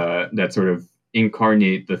that sort of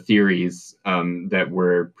incarnate the theories that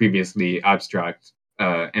were previously abstract.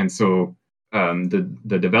 And so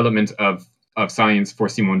the development of science for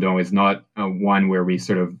Simondon is not one where we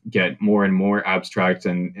sort of get more and more abstract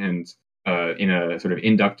and in a sort of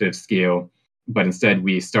inductive scale, but instead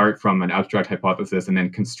we start from an abstract hypothesis and then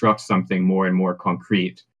construct something more and more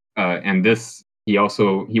concrete. And this, he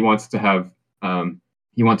wants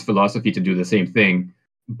philosophy to do the same thing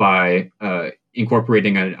by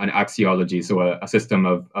incorporating an axiology, so a system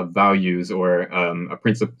of values or a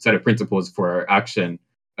set of principles for action.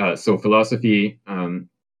 So philosophy,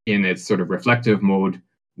 in its sort of reflective mode,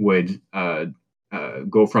 would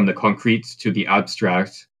go from the concrete to the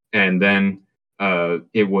abstract, and then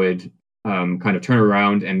it would kind of turn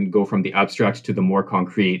around and go from the abstract to the more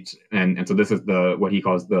concrete. And so this is what he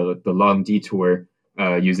calls the long detour,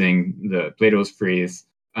 using Plato's phrase.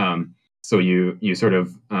 So you sort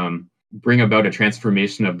of bring about a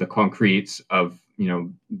transformation of the concrete, of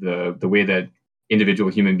the way that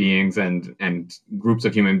individual human beings and groups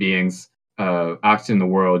of human beings act in the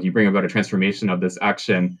world. You bring about a transformation of this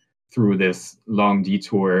action through this long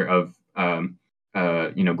detour of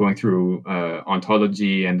going through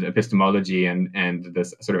ontology and epistemology and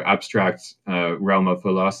this sort of abstract realm of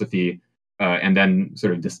philosophy, and then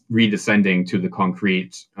sort of redescending to the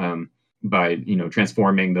concrete by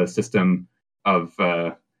transforming the system of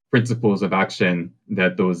principles of action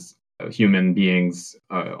that those human beings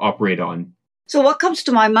operate on. So what comes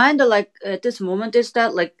to my mind, like at this moment, is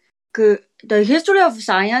that like the history of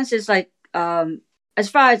science is like, as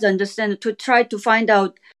far as I understand, to try to find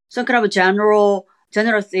out some kind of a general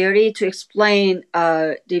theory to explain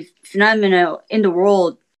the phenomena in the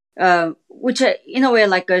world, which in a way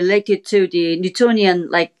like related to the Newtonian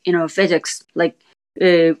physics, like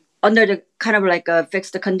under the kind of like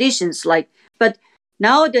fixed conditions, like. But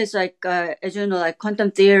nowadays, like as you know, like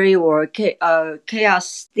quantum theory or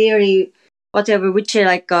chaos theory, whatever, which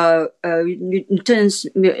like Newtonian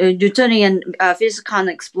physics can't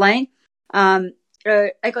explain.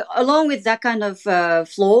 Like along with that kind of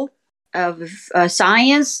flow of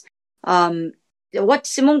science, what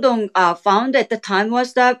Simondon found at the time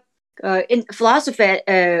was that in philosophy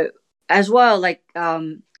as well, like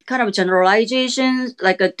kind of generalizations,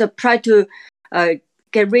 like to try to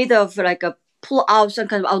get rid of pull out some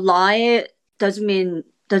kind of outlier doesn't mean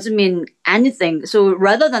anything. So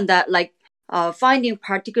rather than that, like finding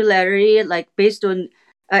particularity, like based on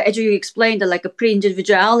as you explained, like a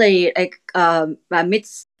pre-individuality, like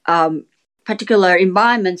particular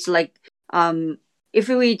environments, like if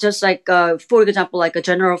we just like, for example, like a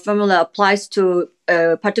general formula applies to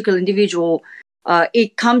a particular individual,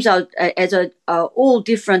 it comes out as a all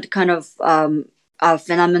different kind of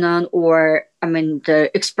phenomenon, or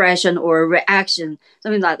the expression or reaction,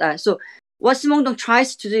 something like that. So what Simondon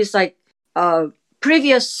tries to do is like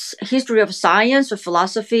previous history of science or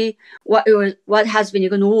philosophy, what has been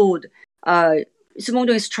ignored.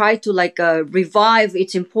 Simondon is trying to like revive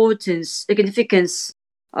its importance, significance,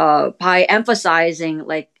 by emphasizing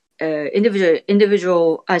like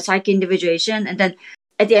individual psyche individuation, and then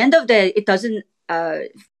at the end of the day, it doesn't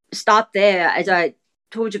stop there. As I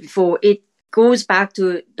told you before, it goes back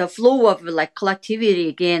to the flow of like collectivity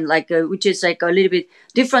again, like which is like a little bit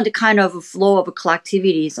different kind of flow of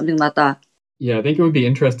collectivity, something like that. Yeah, I think it would be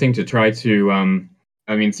interesting to try to.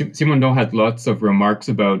 Simondon had lots of remarks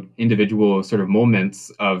about individual sort of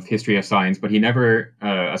moments of history of science, but he never,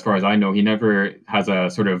 as far as I know, he never has a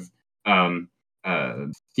sort of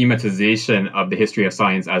thematization of the history of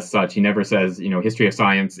science as such. He never says, history of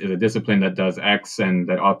science is a discipline that does X and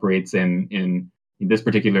that operates in this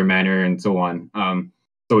particular manner and so on.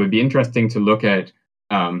 So it would be interesting to look at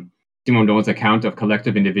Simondon's account of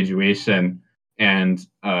collective individuation and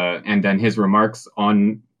then his remarks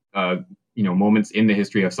on moments in the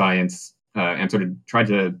history of science, and sort of try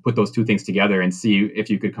to put those two things together and see if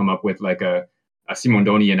you could come up with like a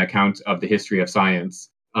Simondonian account of the history of science.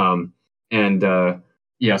 So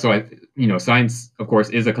science, of course,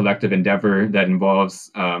 is a collective endeavor that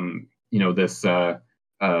involves this sort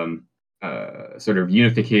of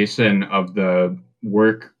unification of the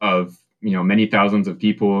work of many thousands of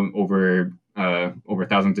people over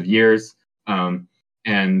thousands of years.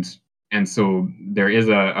 And so there is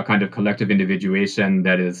a kind of collective individuation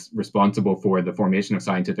that is responsible for the formation of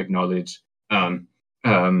scientific knowledge.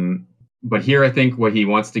 But here, I think what he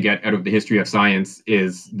wants to get out of the history of science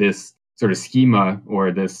is this sort of schema,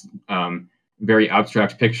 or this very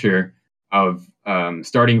abstract picture of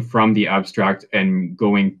starting from the abstract and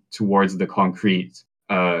going towards the concrete.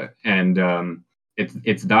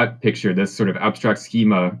 It's that picture, this sort of abstract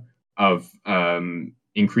schema of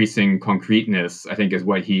increasing concreteness, I think, is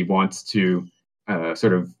what he wants to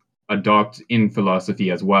sort of adopt in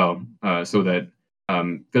philosophy as well, so that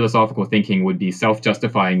philosophical thinking would be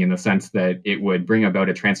self-justifying in the sense that it would bring about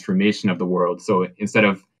a transformation of the world. So instead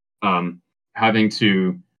of having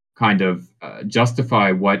to kind of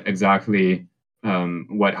justify what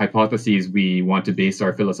hypotheses we want to base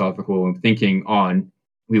our philosophical thinking on,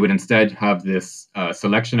 we would instead have this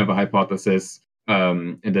selection of a hypothesis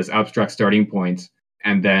and this abstract starting point.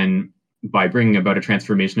 And then by bringing about a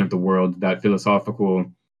transformation of the world, that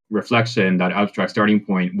philosophical reflection, that abstract starting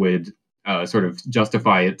point, would sort of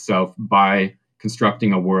justify itself by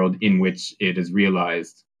constructing a world in which it is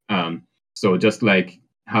realized. So just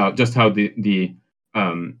how the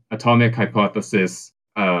atomic hypothesis,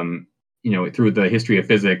 through the history of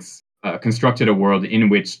physics, constructed a world in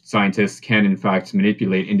which scientists can in fact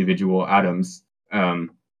manipulate individual atoms.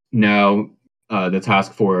 Now the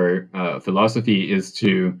task for philosophy is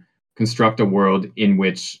to construct a world in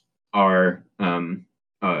which our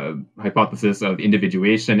hypothesis of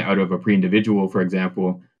individuation out of a pre-individual, for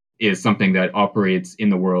example, is something that operates in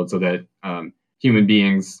the world, so that human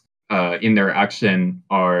beings in their action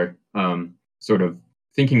are sort of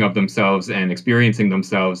thinking of themselves and experiencing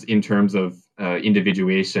themselves in terms of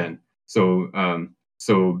individuation. So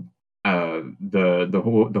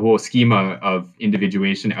the whole schema of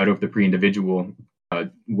individuation out of the pre-individual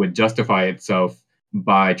would justify itself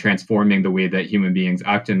by transforming the way that human beings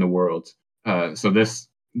act in the world. So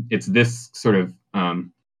it's this sort of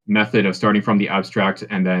method of starting from the abstract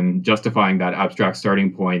and then justifying that abstract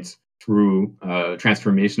starting point through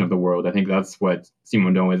transformation of the world. I think that's what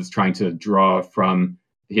Simondon is trying to draw from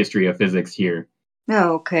the history of physics here.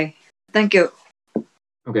 Oh, okay. Thank you.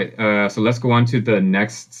 Okay, so let's go on to the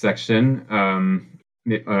next section.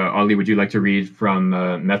 Ollie, would you like to read from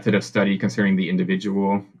Method of Study Concerning the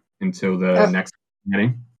Individual until the next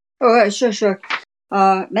heading? Oh, sure.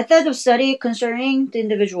 Method of study concerning the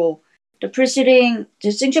individual. The preceding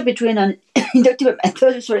distinction between an inductive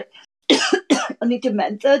method, inductive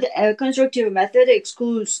method, and a constructive method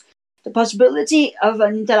excludes the possibility of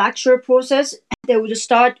an intellectual process that would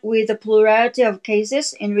start with a plurality of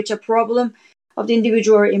cases in which a problem of the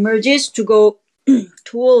individual emerges to go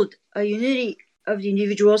toward a unity of the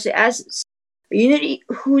individual's essence, a unity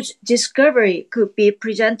whose discovery could be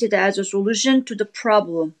presented as a solution to the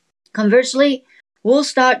problem. Conversely, we'll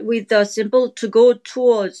start with the simple to go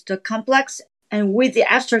towards the complex, and with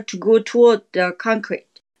the abstract to go toward the concrete.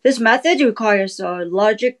 This method requires a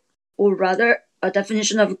logic, or rather a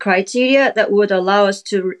definition of criteria that would allow us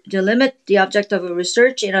to delimit the object of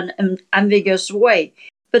research in an ambiguous way.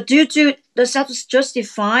 But due to the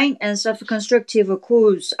self-justifying and self-constructive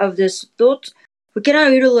cause of this thought, we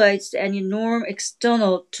cannot utilize any norm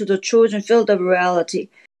external to the chosen field of reality.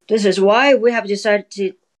 This is why we have decided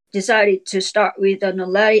to start with an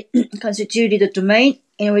already constituted domain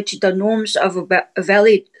in which the norms of a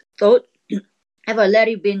valid thought have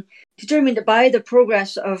already been determined by the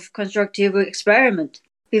progress of constructive experiment.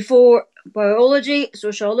 Before biology,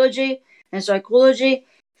 sociology, and psychology,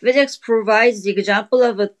 physics provides the example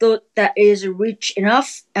of a thought that is rich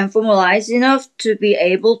enough and formalized enough to be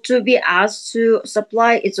able to be asked to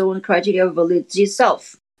supply its own criteria of validity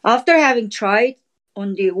itself. After having tried,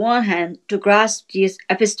 on the one hand, to grasp the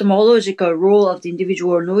epistemological role of the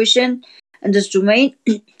individual notion in this domain,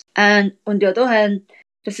 and on the other hand,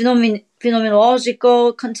 the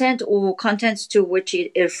phenomenological content or contents to which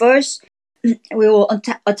it refers, we will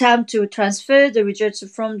attempt to transfer the results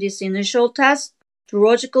from this initial test to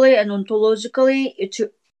logically and ontologically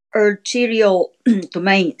to arterial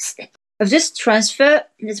domains. If this transfer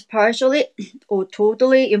is partially or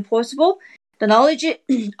totally impossible, the knowledge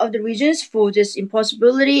of the reasons for this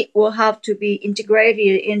impossibility will have to be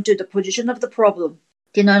integrated into the position of the problem.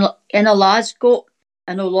 The analogical,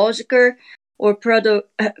 or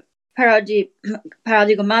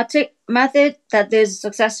paradigmatic method that these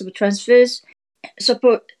successive transfers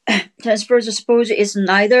suppose is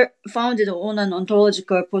neither founded on an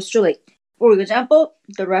ontological postulate, for example,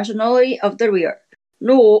 the rationality of the real,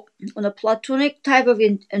 nor on a Platonic type of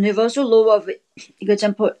universal law of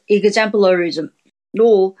exemplarism,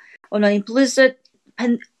 nor on an implicit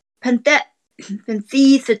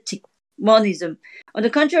pantheistic monism. On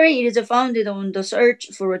the contrary, it is founded on the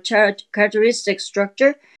search for a characteristic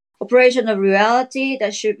structure, operation of reality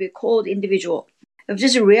that should be called individual. If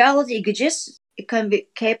this reality exists, it can be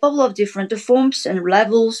capable of different forms and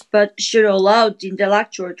levels, but should allow the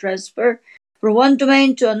intellectual transfer from one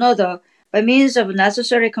domain to another by means of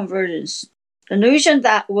necessary convergence. The notion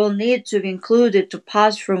that will need to be included to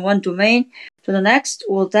pass from one domain to the next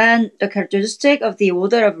will then the characteristic of the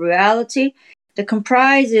order of reality that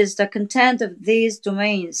comprises the content of these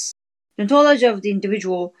domains. The ontology of the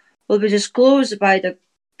individual will be disclosed by the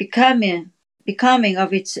becoming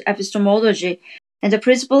of its epistemology, and the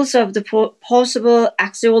principles of the possible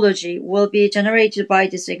axiology will be generated by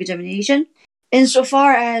this examination,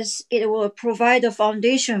 insofar as it will provide a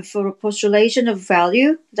foundation for a postulation of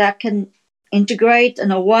value that can integrate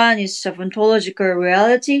an awareness of ontological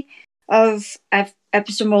reality, of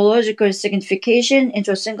epistemological signification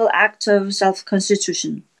into a single act of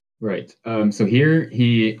self-constitution. Right. So here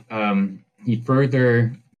he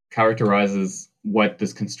further characterizes what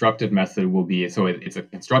this constructive method will be. So it's a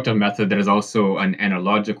constructive method that is also an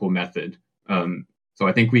analogical method. So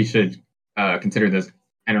I think we should consider this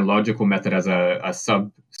analogical method as a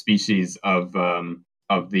subspecies of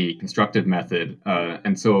the constructive method.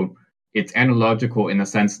 And so it's analogical in the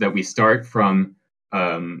sense that we start from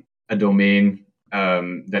a domain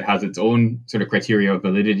that has its own sort of criteria of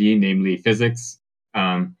validity, namely physics.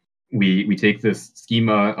 We take this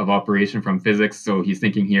schema of operation from physics. So he's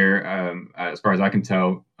thinking here, as far as I can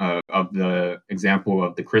tell, of the example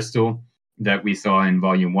of the crystal that we saw in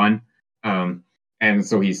volume 1. And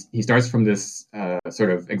so he starts from this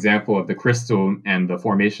sort of example of the crystal and the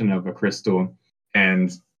formation of a crystal,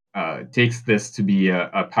 and takes this to be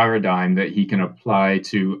a paradigm that he can apply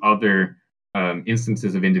to other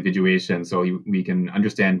instances of individuation. So we can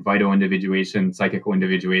understand vital individuation, psychical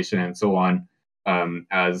individuation, and so on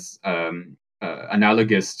as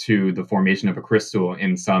analogous to the formation of a crystal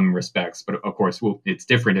in some respects, but of course it's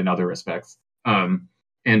different in other respects. And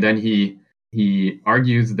then he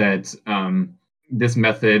argues that this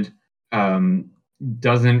method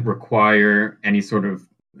doesn't require any sort of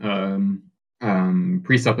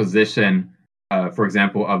presupposition, for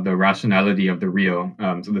example, of the rationality of the real.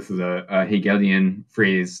 So this is a Hegelian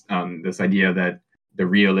phrase, this idea that the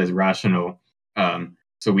real is rational.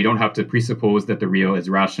 So we don't have to presuppose that the real is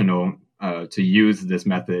rational to use this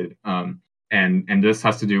method. And this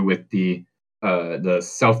has to do with the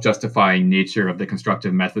self-justifying nature of the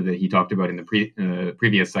constructive method that he talked about in the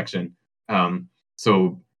previous section.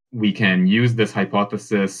 So we can use this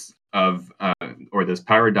hypothesis of, or this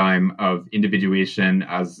paradigm of individuation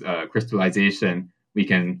as crystallization. We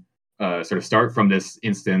can sort of start from this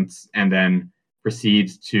instance and then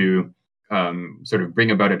proceed to sort of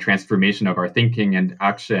bring about a transformation of our thinking and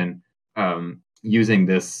action using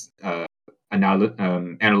this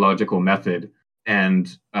analogical method.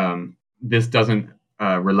 And this doesn't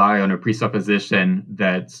rely on a presupposition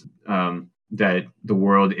that that the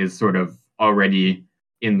world is sort of already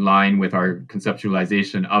in line with our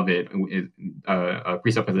conceptualization of it, a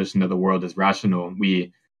presupposition that the world is rational.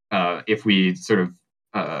 If we sort of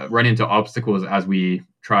run into obstacles as we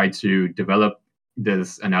try to develop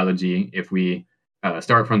this analogy, if we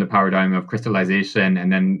start from the paradigm of crystallization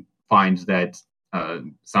and then find that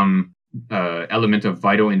some element of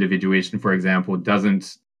vital individuation, for example,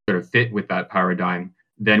 doesn't sort of fit with that paradigm,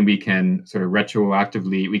 then we can sort of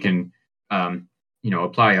retroactively, we can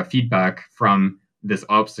apply a feedback from this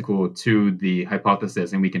obstacle to the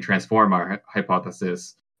hypothesis, and we can transform our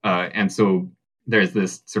hypothesis. And so there's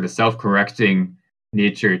this sort of self-correcting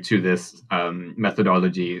nature to this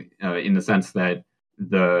methodology, in the sense that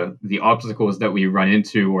the obstacles that we run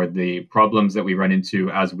into, or the problems that we run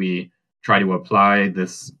into as we try to apply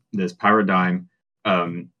this paradigm,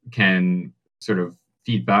 can sort of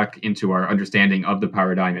feed back into our understanding of the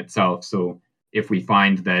paradigm itself. So if we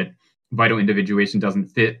find that vital individuation doesn't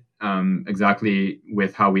fit exactly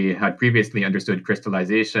with how we had previously understood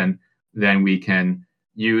crystallization, then we can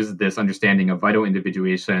use this understanding of vital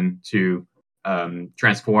individuation to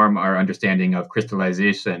transform our understanding of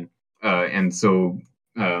crystallization. And so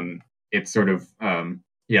it's sort of,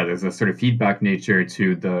 there's a sort of feedback nature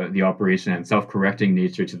to the operation and self-correcting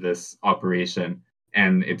nature to this operation.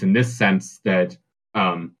 And it's in this sense that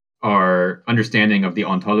our understanding of the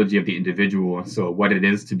ontology of the individual, so what it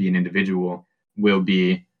is to be an individual, will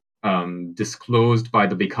be disclosed by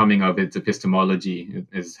the becoming of its epistemology,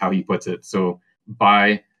 is how he puts it. So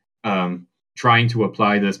by trying to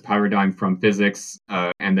apply this paradigm from physics,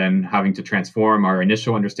 and then having to transform our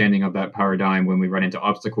initial understanding of that paradigm when we run into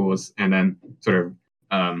obstacles, and then sort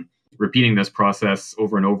of repeating this process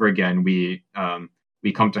over and over again, we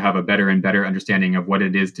come to have a better and better understanding of what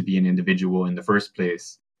it is to be an individual in the first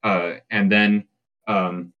place. And then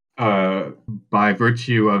by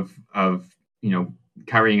virtue of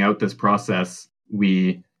carrying out this process,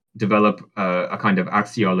 we develop a kind of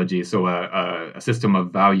axiology, so a system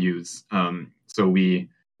of values. So we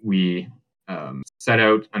set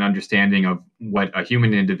out an understanding of what a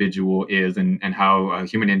human individual is, and how a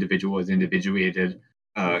human individual is individuated,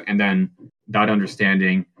 and then that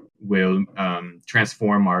understanding will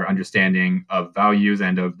transform our understanding of values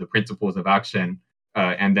and of the principles of action.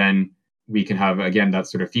 And then we can have, again, that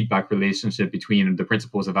sort of feedback relationship between the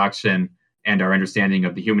principles of action and our understanding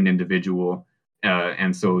of the human individual.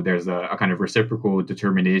 And so there's a kind of reciprocal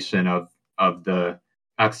determination of the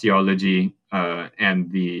axiology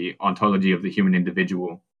and the ontology of the human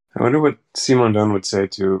individual. I wonder what Simondon would say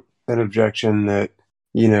to an objection that,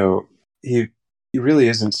 he really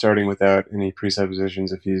isn't starting without any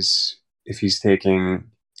presuppositions if he's taking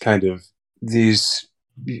kind of these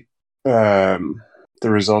the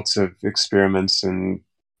results of experiments in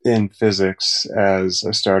physics as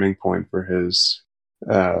a starting point for his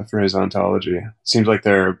ontology. It seems like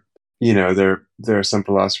there are some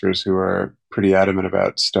philosophers who are pretty adamant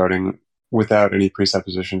about starting without any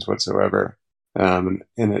presuppositions whatsoever, and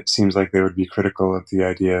it seems like they would be critical of the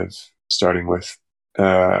idea of starting with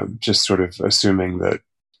just sort of assuming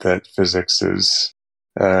that physics is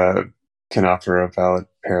can offer a valid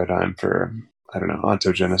paradigm for, I don't know,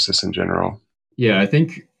 ontogenesis in general. Yeah, I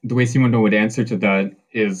think the way Simondon would answer to that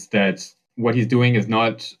is that what he's doing is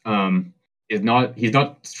not he's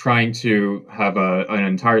not trying to have an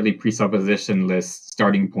entirely presuppositionless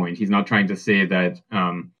starting point. He's not trying to say that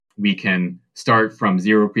we can start from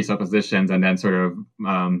zero presuppositions and then sort of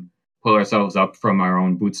pull ourselves up from our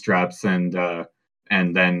own bootstraps and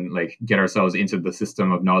then like get ourselves into the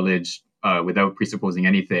system of knowledge without presupposing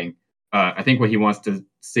anything. I think what he wants to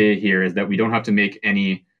say here is that we don't have to make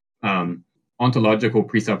any ontological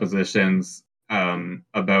presuppositions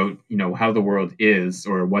about how the world is,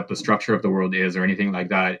 or what the structure of the world is, or anything like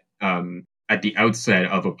that at the outset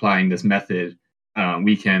of applying this method.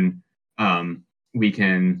 We can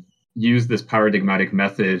use this paradigmatic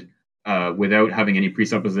method without having any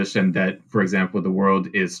presupposition that, for example, the world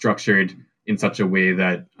is structured in such a way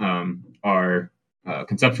that our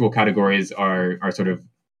conceptual categories are sort of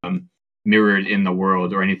mirrored in the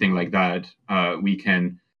world, or anything like that. We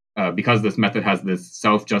can, because this method has this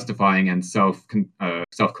self-justifying and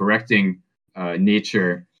self-correcting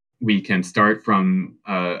nature, we can start from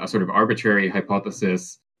a sort of arbitrary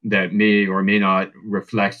hypothesis that may or may not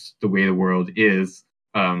reflect the way the world is,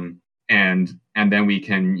 and then we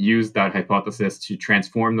can use that hypothesis to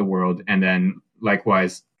transform the world, and then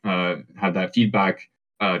likewise have that feedback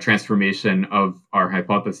transformation of our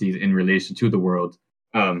hypotheses in relation to the world.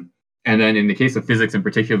 And then in the case of physics in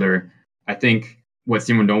particular, I think what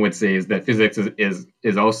Simondon would say is that physics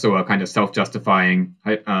is also a kind of self-justifying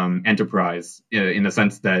enterprise, in the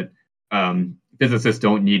sense that physicists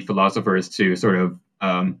don't need philosophers to sort of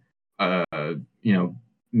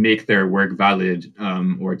make their work valid,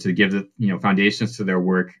 or to give the foundations to their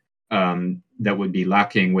work that would be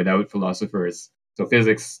lacking without philosophers. So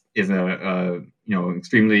physics is a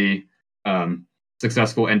extremely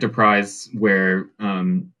successful enterprise where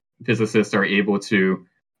physicists are able to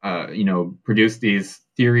produce these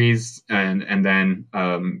theories and then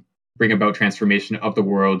bring about transformation of the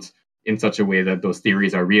world in such a way that those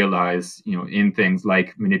theories are realized, in things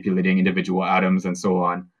like manipulating individual atoms and so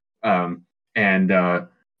on.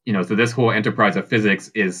 So this whole enterprise of physics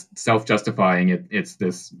is self-justifying. It's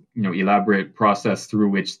this elaborate process through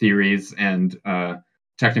which theories and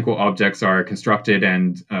technical objects are constructed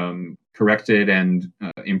and corrected and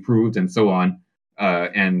improved and so on.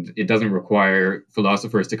 And it doesn't require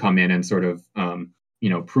philosophers to come in and sort of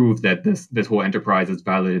prove that this whole enterprise is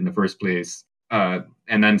valid in the first place.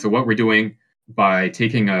 And then so what we're doing by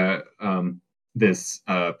taking this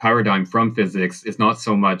paradigm from physics is not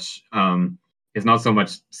so much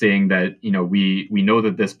saying that we know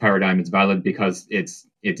that this paradigm is valid because it's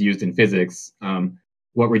used in physics.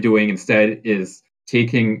 What we're doing instead is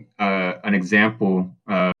taking an example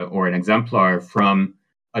or an exemplar from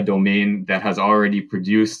a domain that has already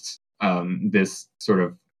produced this sort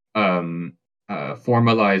of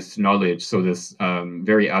formalized knowledge. So this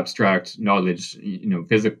very abstract knowledge,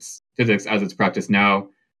 physics as it's practiced now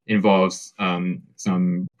involves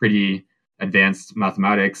some pretty advanced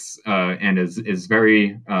mathematics and is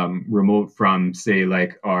very remote from, say,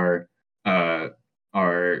 like our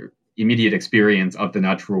immediate experience of the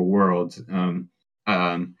natural world.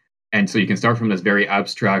 And so you can start from this very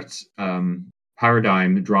abstract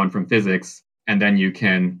paradigm drawn from physics, and then you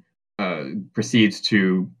can proceed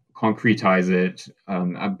to concretize it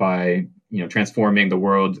by transforming the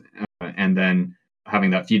world and then having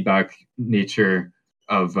that feedback nature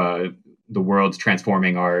of the world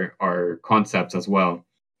transforming our concepts as well.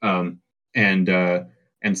 And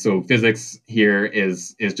so physics here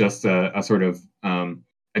is just a sort of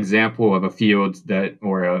example of a field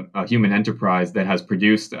or a human enterprise that has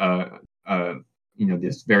produced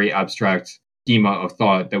this very abstract schema of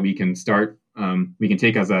thought that we can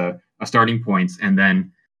take as a starting point and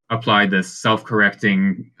then apply this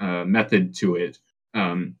self-correcting method to it.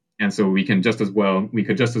 And so we could just as well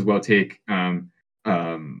take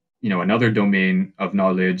another domain of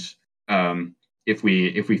knowledge if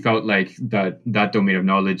we felt like that domain of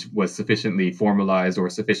knowledge was sufficiently formalized or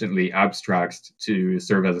sufficiently abstract to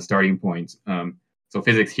serve as a starting point. So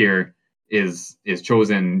physics here is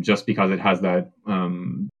chosen just because it has that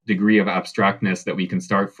degree of abstractness that we can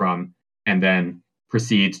start from and then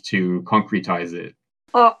proceed to concretize it.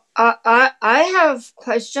 I have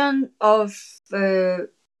question of the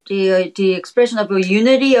expression of a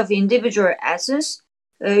unity of individual essence.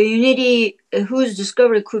 Unity whose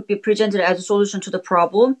discovery could be presented as a solution to the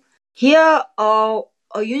problem. Here, a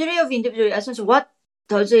unity of individual essence, what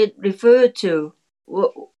does it refer to?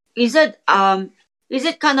 Is it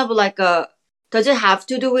kind of like does it have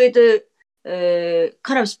to do with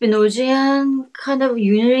kind of Spinozian kind of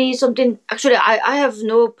unity, something? Actually, I have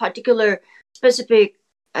no particular specific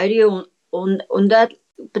idea on that,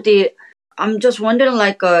 but I'm just wondering,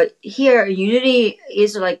 like, here unity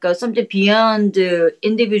is like something beyond the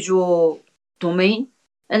individual domain,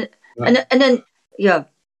 and then if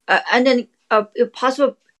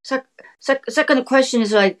possible, second question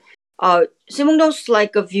is like, Simondong's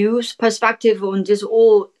like views perspective on this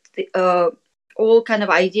all kind of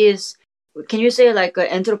ideas. Can you say like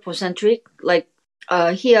anthropocentric? Like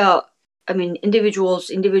here, I mean individuals.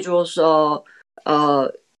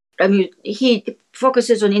 I mean, he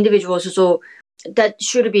focuses on individuals, so that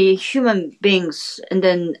should be human beings. And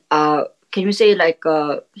then, can you say like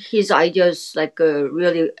his ideas like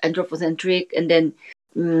really anthropocentric? And then,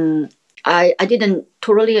 I didn't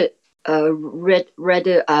totally read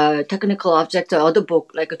a technical object or other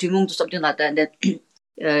book like Dumont or something like that. And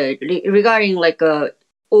then regarding like like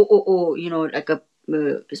a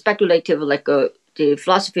speculative like the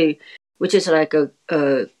philosophy, which is like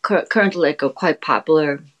currently like a quite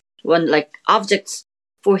popular one, like objects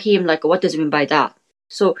for him, like what does it mean by that?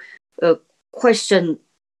 So question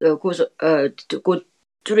goes to go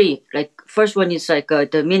three. Like first one is like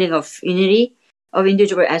the meaning of unity of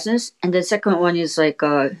individual essence, and the second one is like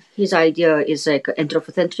his idea is like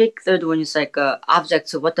anthropocentric. Third one is like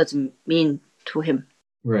objects. So what does it mean to him?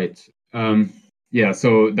 Right. Yeah.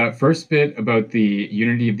 So that first bit about the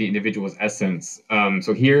unity of the individual's essence.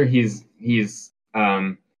 So here he's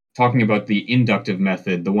talking about the inductive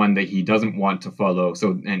method, the one that he doesn't want to follow.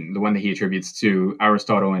 And the one that he attributes to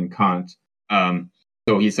Aristotle and Kant.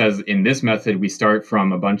 So he says in this method, we start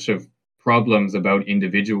from a bunch of problems about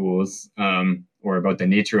individuals or about the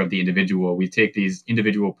nature of the individual. We take these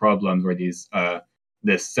individual problems or this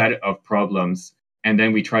set of problems, and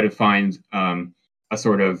then we try to find a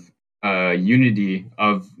sort of unity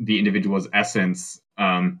of the individual's essence,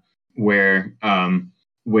 where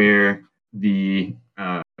the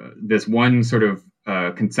this one sort of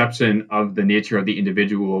conception of the nature of the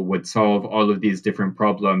individual would solve all of these different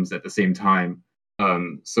problems at the same time.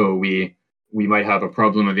 So we might have a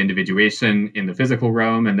problem of individuation in the physical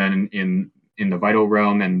realm, and then in the vital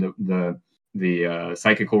realm and the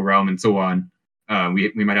psychical realm, and so on.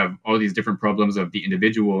 We might have all these different problems of the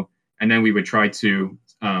individual, and then we would try to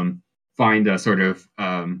find a sort of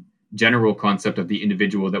general concept of the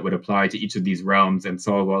individual that would apply to each of these realms and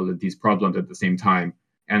solve all of these problems at the same time.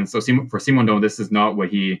 And so for Simondon, this is not what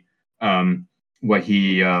he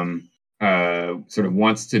sort of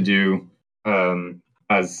wants to do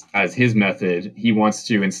as his method. He wants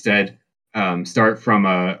to instead start from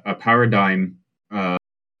a paradigm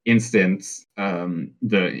instance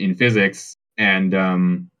in physics, and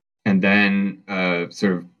then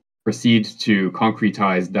sort of proceed to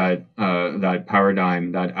concretize that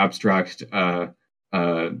paradigm, that abstract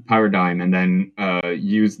paradigm, and then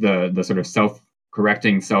use the sort of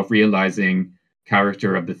self-correcting, self-realizing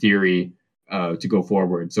character of the theory to go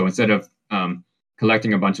forward. So instead of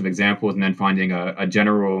collecting a bunch of examples and then finding a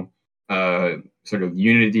general sort of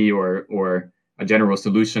unity or a general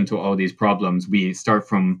solution to all these problems, we start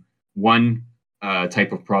from one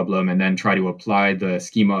type of problem and then try to apply the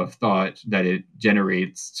schema of thought that it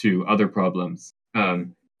generates to other problems.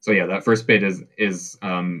 So yeah, that first bit is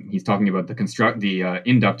he's talking about the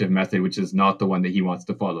inductive method, which is not the one that he wants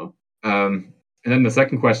to follow. And then the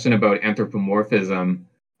second question about anthropomorphism,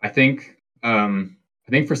 I think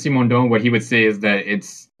for Simondon, what he would say is that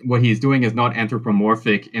what he's doing is not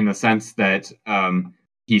anthropomorphic in the sense that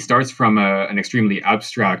he starts from an extremely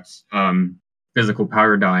abstract physical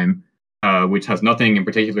paradigm, which has nothing in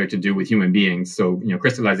particular to do with human beings. So,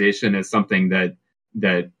 crystallization is something that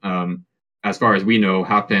as far as we know,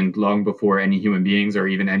 happened long before any human beings or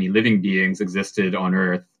even any living beings existed on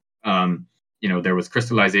Earth. There was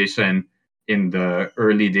crystallization in the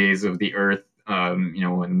early days of the Earth,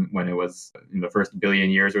 when it was in the first billion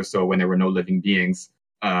years or so, when there were no living beings.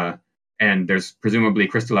 And there's presumably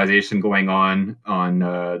crystallization going on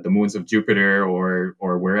the moons of Jupiter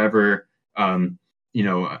or wherever,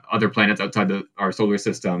 other planets outside our solar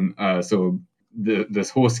system. So this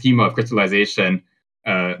whole schema of crystallization,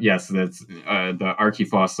 yes, that's the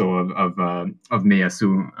archifossil of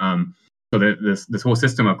Meillassoux. So this whole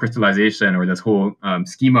system of crystallization, or this whole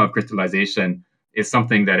schema of crystallization, is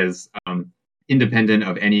something that is independent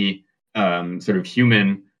of any sort of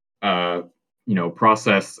human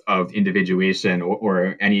process of individuation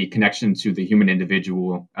or any connection to the human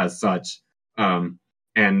individual as such.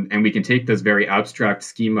 And we can take this very abstract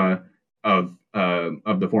schema of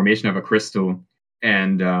the formation of a crystal,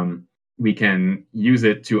 and we can use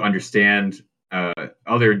it to understand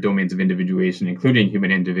other domains of individuation, including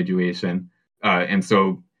human individuation. And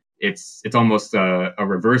so it's almost a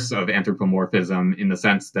reverse of anthropomorphism, in the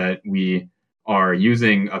sense that we are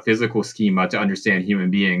using a physical schema to understand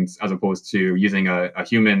human beings, as opposed to using a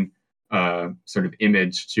human sort of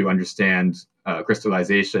image to understand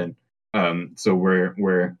crystallization. So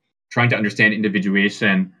we're trying to understand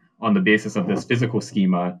individuation on the basis of this physical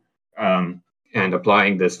schema, and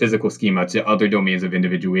applying this physical schema to other domains of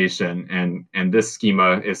individuation. And this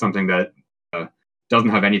schema is something that doesn't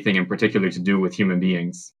have anything in particular to do with human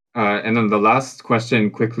beings. And then the last question,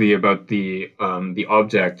 quickly, about the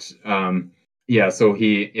object. So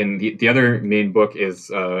he, in the other main book, is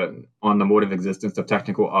on the mode of existence of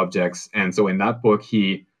technical objects. And so in that book,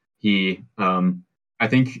 he I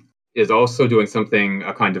think is also doing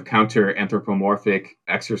a kind of counter anthropomorphic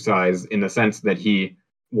exercise, in the sense that he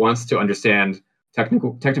wants to understand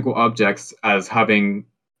technical objects as having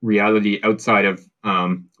reality outside of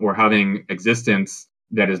or having existence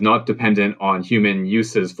that is not dependent on human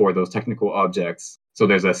uses for those technical objects. So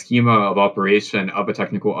there's a schema of operation of a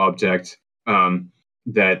technical object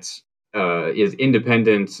that is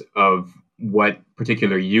independent of what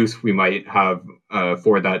particular use we might have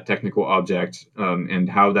for that technical object, and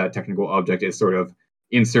how that technical object is sort of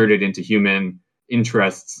inserted into human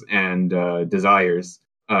interests and desires.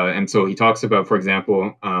 And so he talks about, for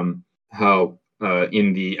example, how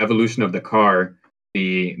in the evolution of the car,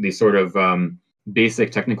 the sort of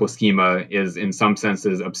basic technical schema is in some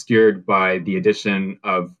senses obscured by the addition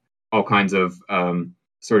of all kinds of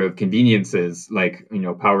sort of conveniences, like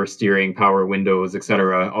power steering, power windows,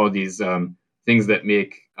 etc. All these things that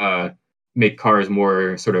make cars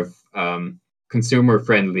more sort of consumer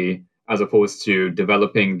friendly, as opposed to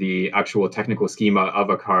developing the actual technical schema of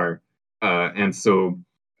a car. And so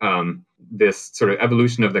this sort of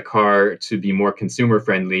evolution of the car to be more consumer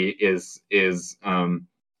friendly is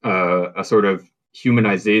a sort of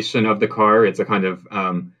humanization of the car. It's a kind of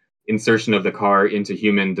insertion of the car into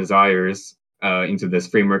human desires, into this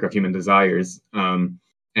framework of human desires. And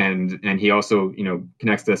he also,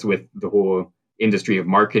 connects this with the whole industry of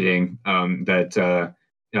marketing, that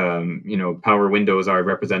power windows are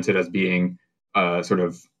represented as being sort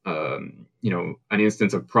of an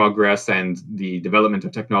instance of progress and the development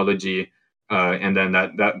of technology, and then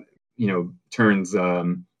that turns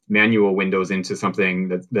manual windows into something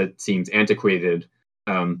that seems antiquated.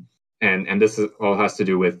 And this all has to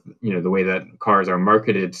do with the way that cars are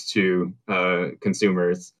marketed to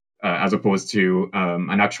consumers, as opposed to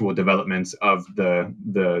an actual development of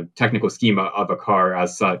the technical schema of a car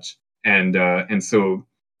as such. And so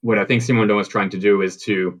what I think Simondon is trying to do is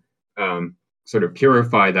to sort of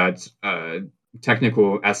purify that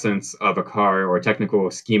technical essence of a car or technical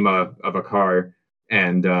schema of a car,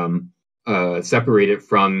 and separate it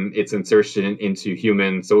from its insertion into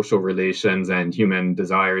human social relations and human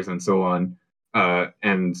desires and so on.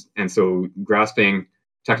 And so grasping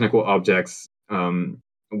technical objects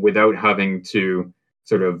without having to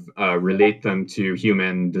sort of relate them to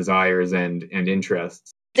human desires and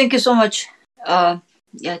interests. Thank you so much.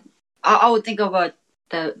 Yeah, I would think about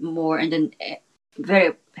that more, and then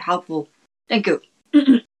very helpful. Thank you.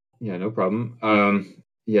 Yeah, no problem.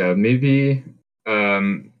 Maybe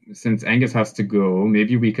since Angus has to go,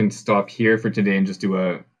 maybe we can stop here for today and just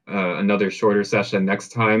do another shorter session next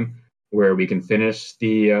time where we can finish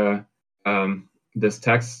the this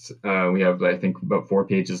text. We have, I think, about 4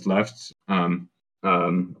 pages left. How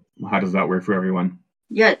does that work for everyone?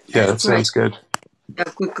 Yeah, that sounds good. Yeah,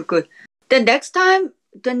 good. Then next time,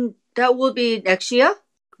 then that will be next year,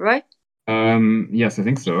 right? Yes, I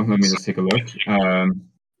think so. Let me just take a look.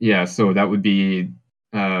 So that would be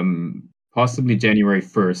possibly January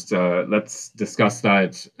 1st. Let's discuss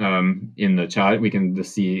that in the chat. We can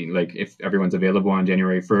just see if everyone's available on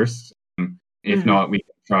January 1st. If not, we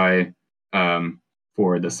can try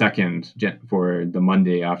for the 2nd, for the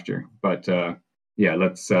Monday after. But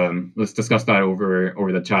let's discuss that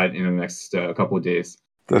over the chat in the next couple of days.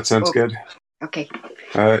 That sounds good. Okay.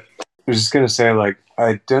 I was just gonna say,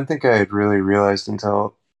 I don't think I had really realized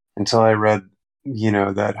until I read,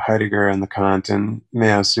 that Heidegger and the Kant and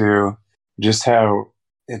Meillassoux, just how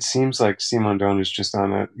it seems like Simondon is just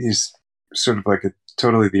he's sort of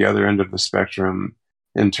totally the other end of the spectrum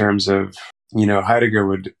in terms of, Heidegger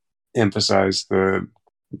would emphasize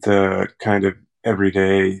the kind of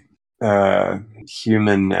everyday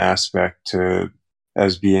human aspect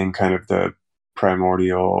as being kind of the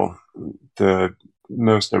primordial, the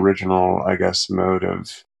most original, I guess, mode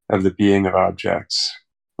of the being of objects.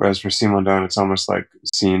 Whereas for Simondon, it's almost like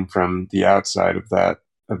seen from the outside of that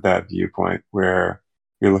viewpoint, where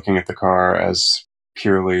you're looking at the car as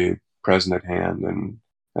purely present at hand and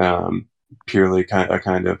purely kind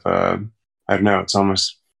of I don't know. It's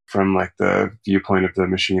almost from the viewpoint of the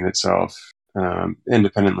machine itself,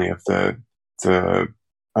 independently of the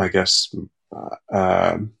I guess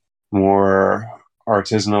more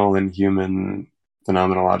artisanal and human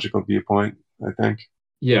phenomenological viewpoint, I think.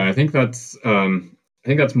 Yeah, I think that's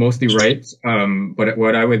mostly right. But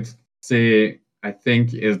what I would say, I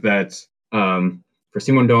think, is that for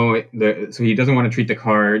Simondon, so he doesn't want to treat the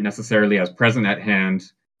car necessarily as present at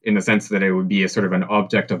hand, in the sense that it would be a sort of an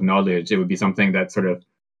object of knowledge. It would be something that sort of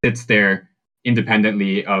sits there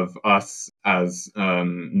independently of us as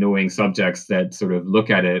knowing subjects that sort of look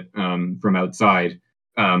at it from outside.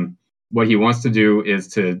 What he wants to do is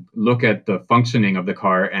to look at the functioning of the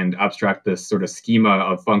car and abstract this sort of schema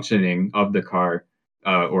of functioning of the car,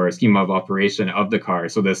 or a schema of operation of the car.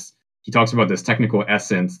 So he talks about this technical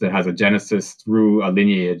essence that has a genesis through a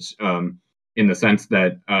lineage, in the sense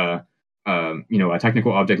that a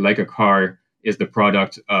technical object like a car is the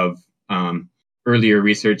product of earlier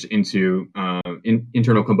research into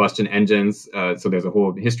internal combustion engines. So there's a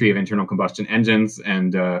whole history of internal combustion engines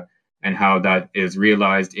and how that is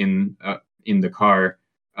realized in the car,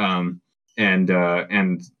 and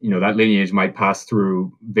that lineage might pass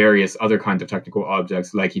through various other kinds of technical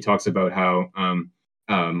objects. Like he talks about how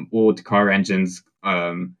old car engines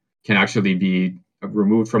can actually be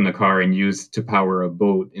removed from the car and used to power a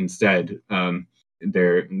boat instead.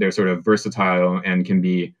 They're sort of versatile and can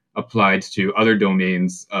be applied to other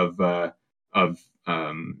domains of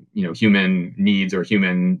human needs or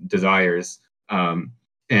human desires. So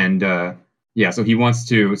he wants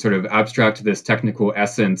to sort of abstract this technical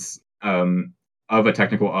essence of a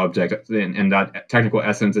technical object, and that technical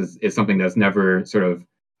essence is something that's never sort of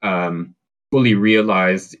fully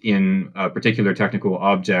realized in a particular technical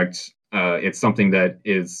object. It's something that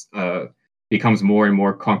is becomes more and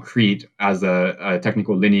more concrete as a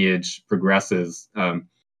technical lineage progresses.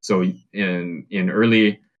 So in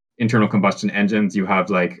early internal combustion engines, you have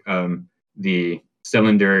like the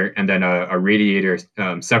cylinder and then a radiator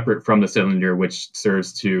separate from the cylinder, which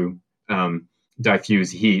serves to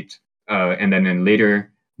diffuse heat. And then in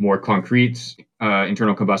later, more concrete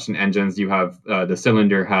internal combustion engines, you have the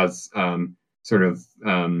cylinder has sort of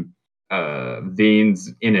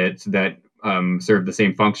veins in it that serve the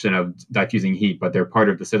same function of diffusing heat, but they're part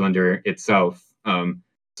of the cylinder itself.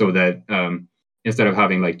 So that instead of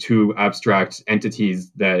having like two abstract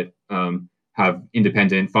entities that have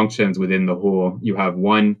independent functions within the whole, you have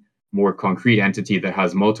one more concrete entity that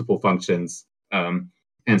has multiple functions. And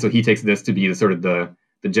so he takes this to be the sort of the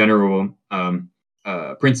general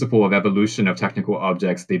principle of evolution of technical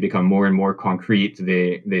objects. They become more and more concrete.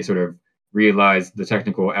 They sort of realize the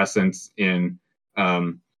technical essence in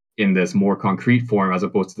this more concrete form as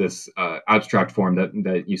opposed to this abstract form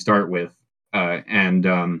that you start with.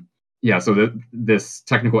 So this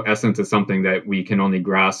technical essence is something that we can only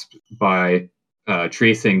grasp by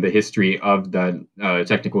tracing the history of that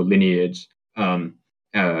technical lineage. And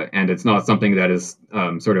it's not something that is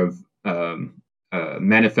sort of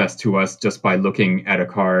manifest to us just by looking at a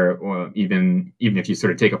car, or even if you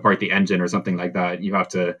sort of take apart the engine or something like that. You have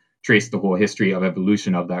to trace the whole history of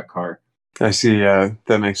evolution of that car. I see. Yeah,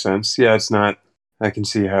 that makes sense. Yeah, it's not. I can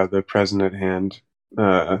see how the present at hand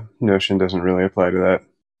notion doesn't really apply to that.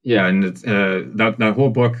 Yeah, and it's, that whole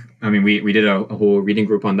book. I mean, we did a whole reading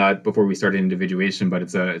group on that before we started individuation, but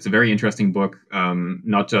it's a very interesting book,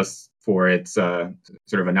 not just for its sort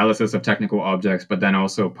of analysis of technical objects, but then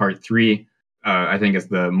also part 3. I think is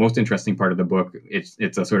the most interesting part of the book.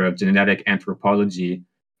 It's a sort of genetic anthropology,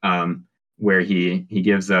 where he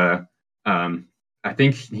gives a I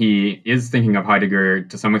think he is thinking of Heidegger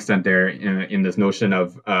to some extent there in this notion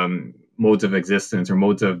of modes of existence or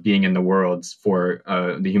modes of being in the world for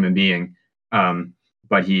the human being.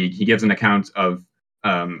 But he gives an account of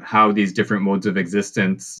how these different modes of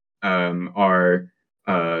existence are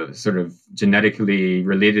sort of genetically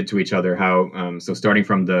related to each other. How so starting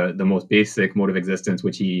from the most basic mode of existence,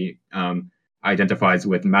 which he identifies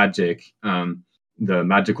with magic, the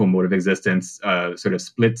magical mode of existence sort of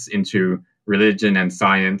splits into religion and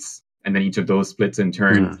science, and then each of those splits in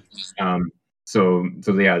turn. So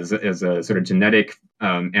yeah, as a sort of genetic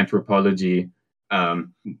anthropology,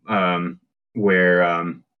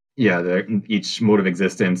 where each mode of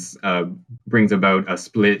existence brings about a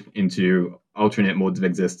split into alternate modes of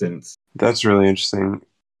existence. That's really interesting,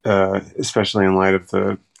 especially in light of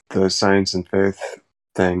the science and faith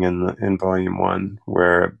thing in volume 1,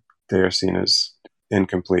 where they are seen as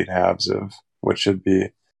incomplete halves of what should be,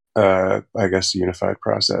 I guess, a unified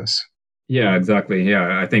process. Yeah, exactly.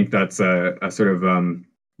 Yeah, I think that's a sort of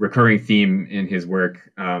recurring theme in his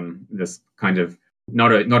work. This kind of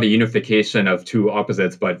not a unification of two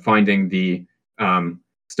opposites, but finding the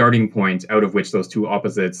starting point out of which those two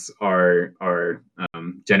opposites are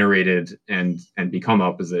generated and become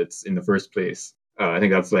opposites in the first place. I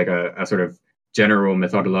think that's like a sort of general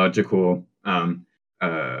methodological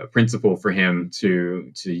principle for him to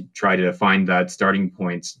try to find that starting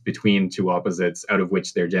point between two opposites out of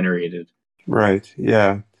which they're generated. Right.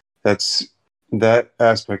 Yeah. That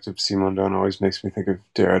aspect of Simondon always makes me think of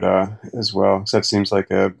Derrida as well. So that seems like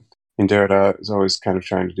Derrida is always kind of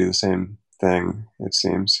trying to do the same thing, it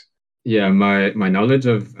seems. Yeah, my knowledge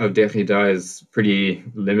of Derrida is pretty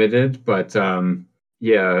limited, but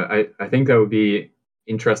I think that would be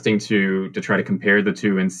interesting to try to compare the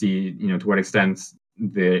two and see, to what extent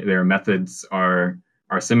their methods are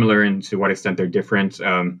similar and to what extent they're different.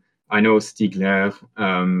 I know Stigler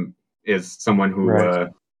is someone who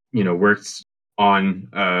works on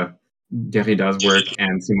Derrida's work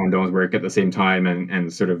and Simondon's work at the same time,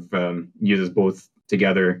 and sort of uses both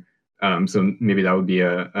together. So maybe that would be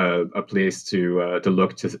a place to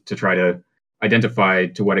look to try to identify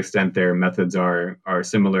to what extent their methods are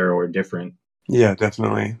similar or different. Yeah,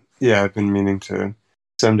 definitely. Yeah, I've been meaning to.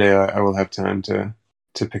 Someday I will have time to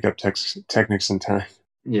pick up technics in time.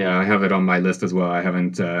 Yeah, I have it on my list as well. I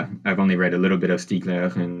haven't. I've only read a little bit of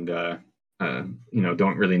Stigler, and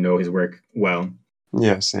don't really know his work well.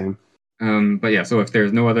 Yeah, same. But yeah, so if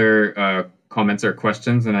there's no other comments or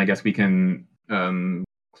questions, then I guess we can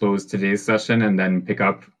close today's session and then pick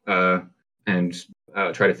up and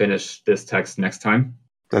try to finish this text next time.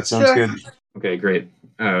 That sounds good. Okay, great.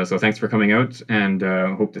 So thanks for coming out, and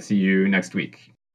hope to see you next week.